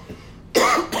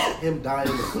 him dying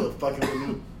was still fucking with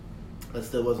me. I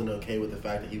still wasn't okay with the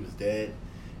fact that he was dead.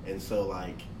 And so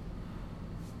like,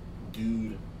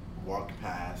 dude walked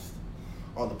past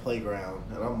on the playground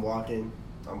and I'm walking,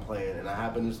 I'm playing, and I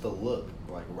happened just to look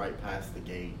like right past the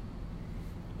gate.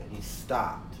 And he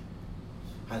stopped.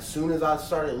 As soon as I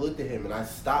started looking at him and I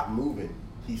stopped moving,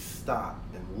 he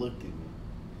stopped and looked at me.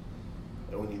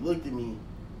 And when he looked at me,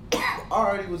 I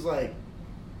already was like,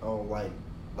 oh, like,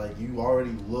 Like, you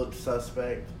already look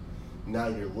suspect. Now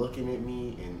you're looking at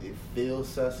me, and it feels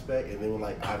suspect. And then,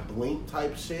 like, I blink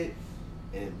type shit,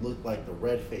 and it looked like the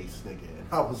red face nigga. And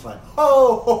I was like,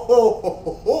 oh, ho, ho, ho,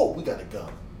 ho, ho. We gotta go.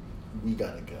 We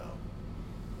gotta go.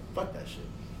 Fuck that shit.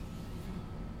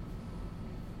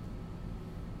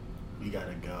 We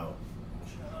gotta go.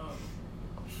 Shut up.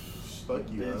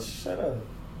 Fuck you, Bitch, shut up.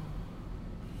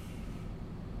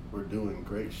 We're doing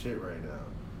great shit right now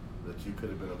that you could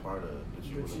have been a part of. That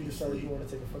you But you decided you want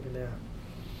to take a fucking nap.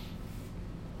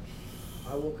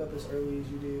 I woke up as early as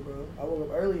you did, bro. I woke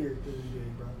up earlier than you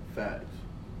did, bro. Facts.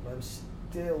 But I'm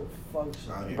still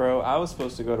functioning. Bro, I was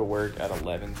supposed to go to work at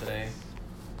 11 today.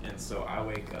 And so I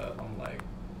wake up, I'm like,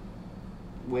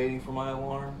 waiting for my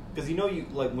alarm. Because you know, you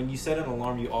like when you set an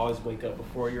alarm, you always wake up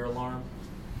before your alarm.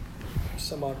 For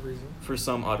some odd reason. For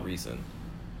some odd reason.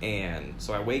 And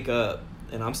so I wake up,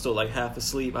 and I'm still like half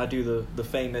asleep. I do the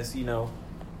famous, you know.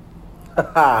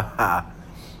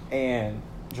 And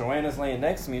Joanna's laying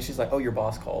next to me, and she's like, oh, your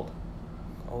boss called.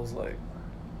 I was like,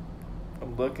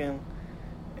 I'm looking,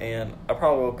 and I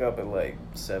probably woke up at like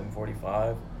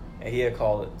 7:45, and he had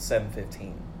called at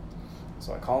 7:15.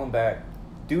 So I call him back.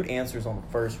 Dude answers on the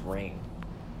first ring.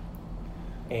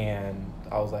 And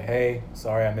I was like, hey,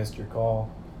 sorry I missed your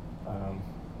call.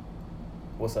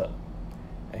 What's up?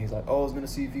 And he's like, oh, I was going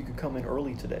to see if you could come in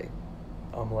early today.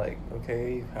 I'm like,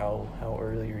 okay, how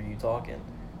early are you talking?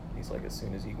 He's like, as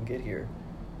soon as you can get here.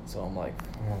 So I'm like,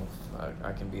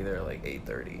 I can be there like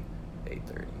 8:30.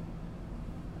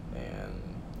 And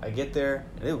I get there,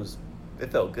 and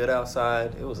it felt good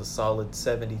outside. It was a solid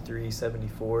 73,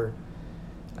 74.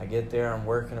 I get there, I'm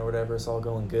working or whatever, it's all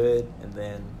going good, and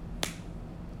then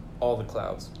all the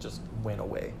clouds just went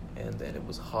away, and then it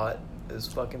was hot as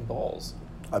fucking balls.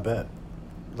 I bet.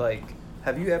 Like,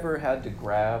 have you ever had to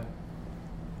grab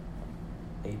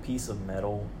a piece of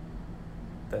metal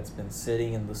that's been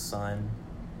sitting in the sun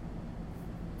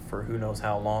for who knows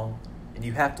how long, and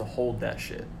you have to hold that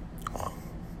shit?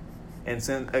 And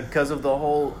since because of the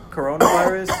whole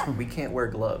coronavirus, we can't wear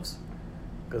gloves.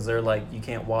 Because they're like, you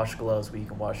can't wash gloves, but you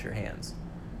can wash your hands.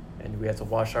 And we have to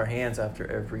wash our hands after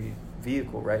every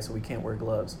vehicle, right? So we can't wear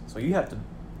gloves. So you have to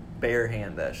bare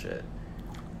hand that shit.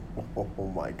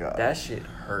 Oh my God. That shit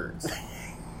hurts.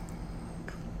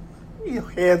 Your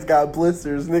hands got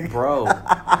blisters, nigga. Bro,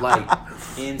 like,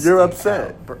 instant You're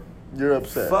upset. out. You're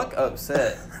upset. Fuck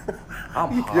upset. I'm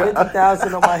hot.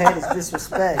 50,000 on my head is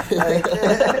disrespect.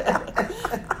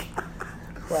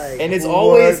 Like, And it's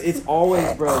always,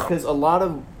 bro, because a lot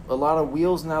of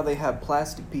wheels now, they have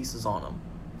plastic pieces on them.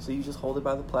 So you just hold it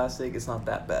by the plastic. It's not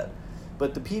that bad.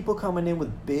 But the people coming in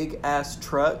with big ass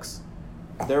trucks,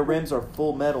 their rims are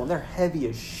full metal and they're heavy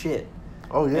as shit.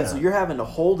 Oh yeah. And so you're having to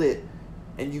hold it,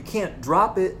 and you can't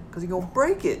drop it because you're gonna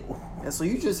break it. And so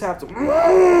you just have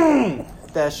to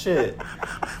that shit.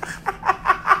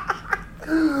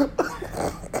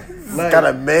 Like,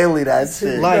 gotta manly that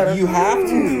shit. Like, you have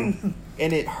to.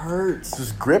 And it hurts.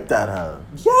 Just grip that hoe.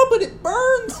 Yeah, but it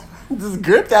burns. Just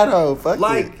grip that hoe. Fuck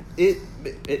Like, it.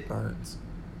 it burns.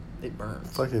 It burns.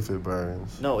 Fuck if it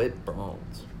burns. No, it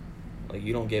burns. Like,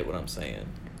 you don't get what I'm saying.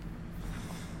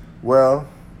 Well,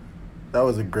 that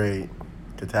was a great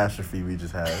catastrophe we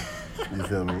just had. You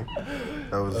feel me?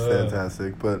 That was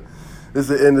fantastic. But this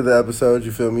is the end of the episode.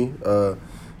 You feel me?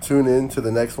 Tune in to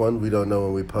the next one. We don't know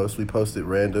when we post. We post it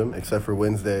random, except for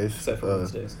Wednesdays. Except for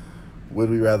Wednesdays. Would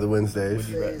we rather Wednesdays?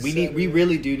 We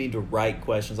really do need to write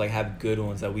questions, like have good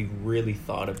ones that we've really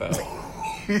thought about.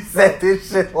 You said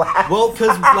this shit last. Well,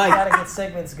 because gotta get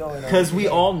segments going. Because we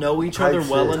all know each other Type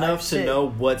well shit. enough Type to shit. know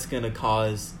what's gonna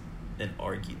cause an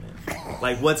argument.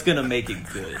 Like, what's gonna make it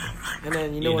good. And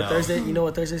then you know what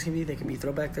Thursdays can be? They can be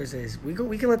Throwback Thursdays. We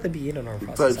can let them be in on our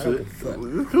process. I don't give a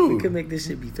fuck. Cool. We can make this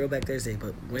shit be Throwback Thursday,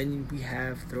 but when we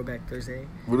have Throwback Thursday,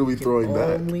 What are we throwing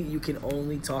back? You can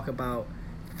only talk about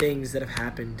things that have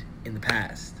happened in the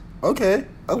past. Okay,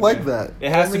 I like that. It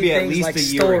has to Only be at things least like a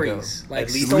year stories, ago. like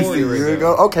At least stories. a year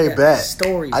ago? Okay, Yeah, bet.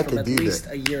 Stories I from can at do least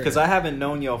that. a year. Because I haven't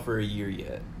known y'all for a year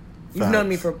yet. You've known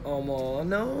me for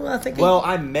no, I think. Well,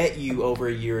 I met you over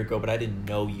a year ago, but I didn't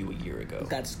know you a year ago.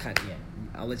 That's kind of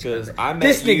I'll let you. 'Cause know. I met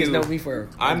this you- nigga's known me for.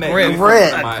 I met grip. you through one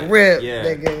of A my grip, yeah.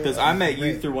 nigga. Because I met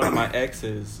you Grip. through one of my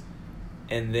exes,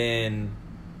 and then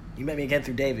You met me again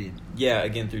through David. yeah,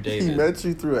 again through He David. met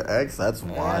you through an ex? That's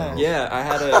wild. Yeah,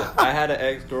 I had an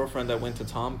ex-girlfriend that went to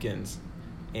Tompkins,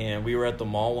 and we were at the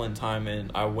mall one time,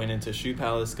 and I went into Shoe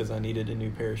Palace because I needed a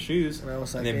new pair of shoes. And I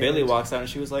was like, And then hey, Billy what's- walks out, and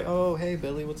she was like, "Oh, hey,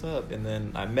 Billy, what's up?" And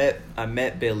then I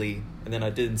met Billy, and then I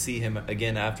didn't see him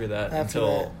again after that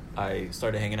until I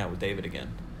started hanging out with David again.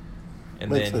 And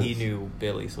Makes then he sense. knew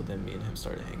Billy, so then me and him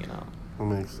started hanging out.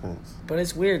 That makes sense. But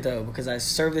it's weird though because I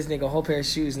served this nigga a whole pair of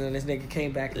shoes and then this nigga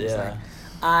came back and was Yeah. like,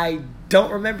 I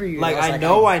don't remember you. Like, And I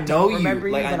know I you. remember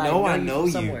Like, but I know from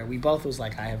you. somewhere. We both was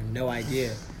like, I have no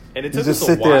idea. And it You took just us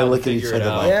a sit there while and to look at each figure it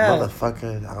other out. like, Yeah.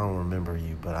 motherfucker, I don't remember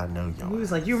you, but I know He you.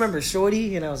 was like, you remember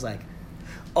Shorty? And I was like,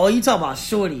 oh, you talking about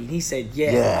Shorty? And he said,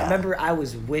 yeah. Yeah. I remember I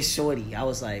was with Shorty. I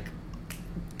was like,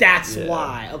 that's Yeah.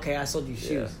 why. Okay, I sold you shoes.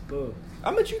 Yeah. Boom.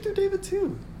 I met you through David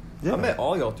too. Yeah. I met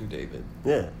all y'all through David.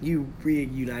 Yeah. You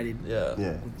reunited. Yeah.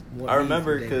 Yeah. I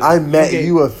remember because I met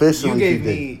you officially.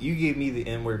 You gave me the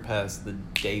N-word pass the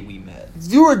day we met.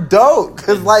 You were dope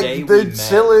because The like day the we met.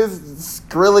 chillest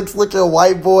Skrillex looking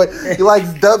white boy. He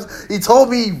likes dubs. He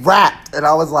told me he rapped, and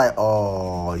I was like,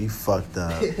 "Oh, you fucked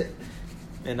up."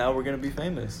 And now we're gonna be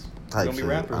famous. We're Type gonna be shit.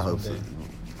 rappers I one hope day. so.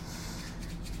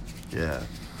 Yeah,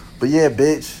 but yeah,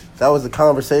 bitch, that was the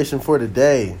conversation for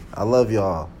today. I love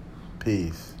y'all.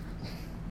 Peace.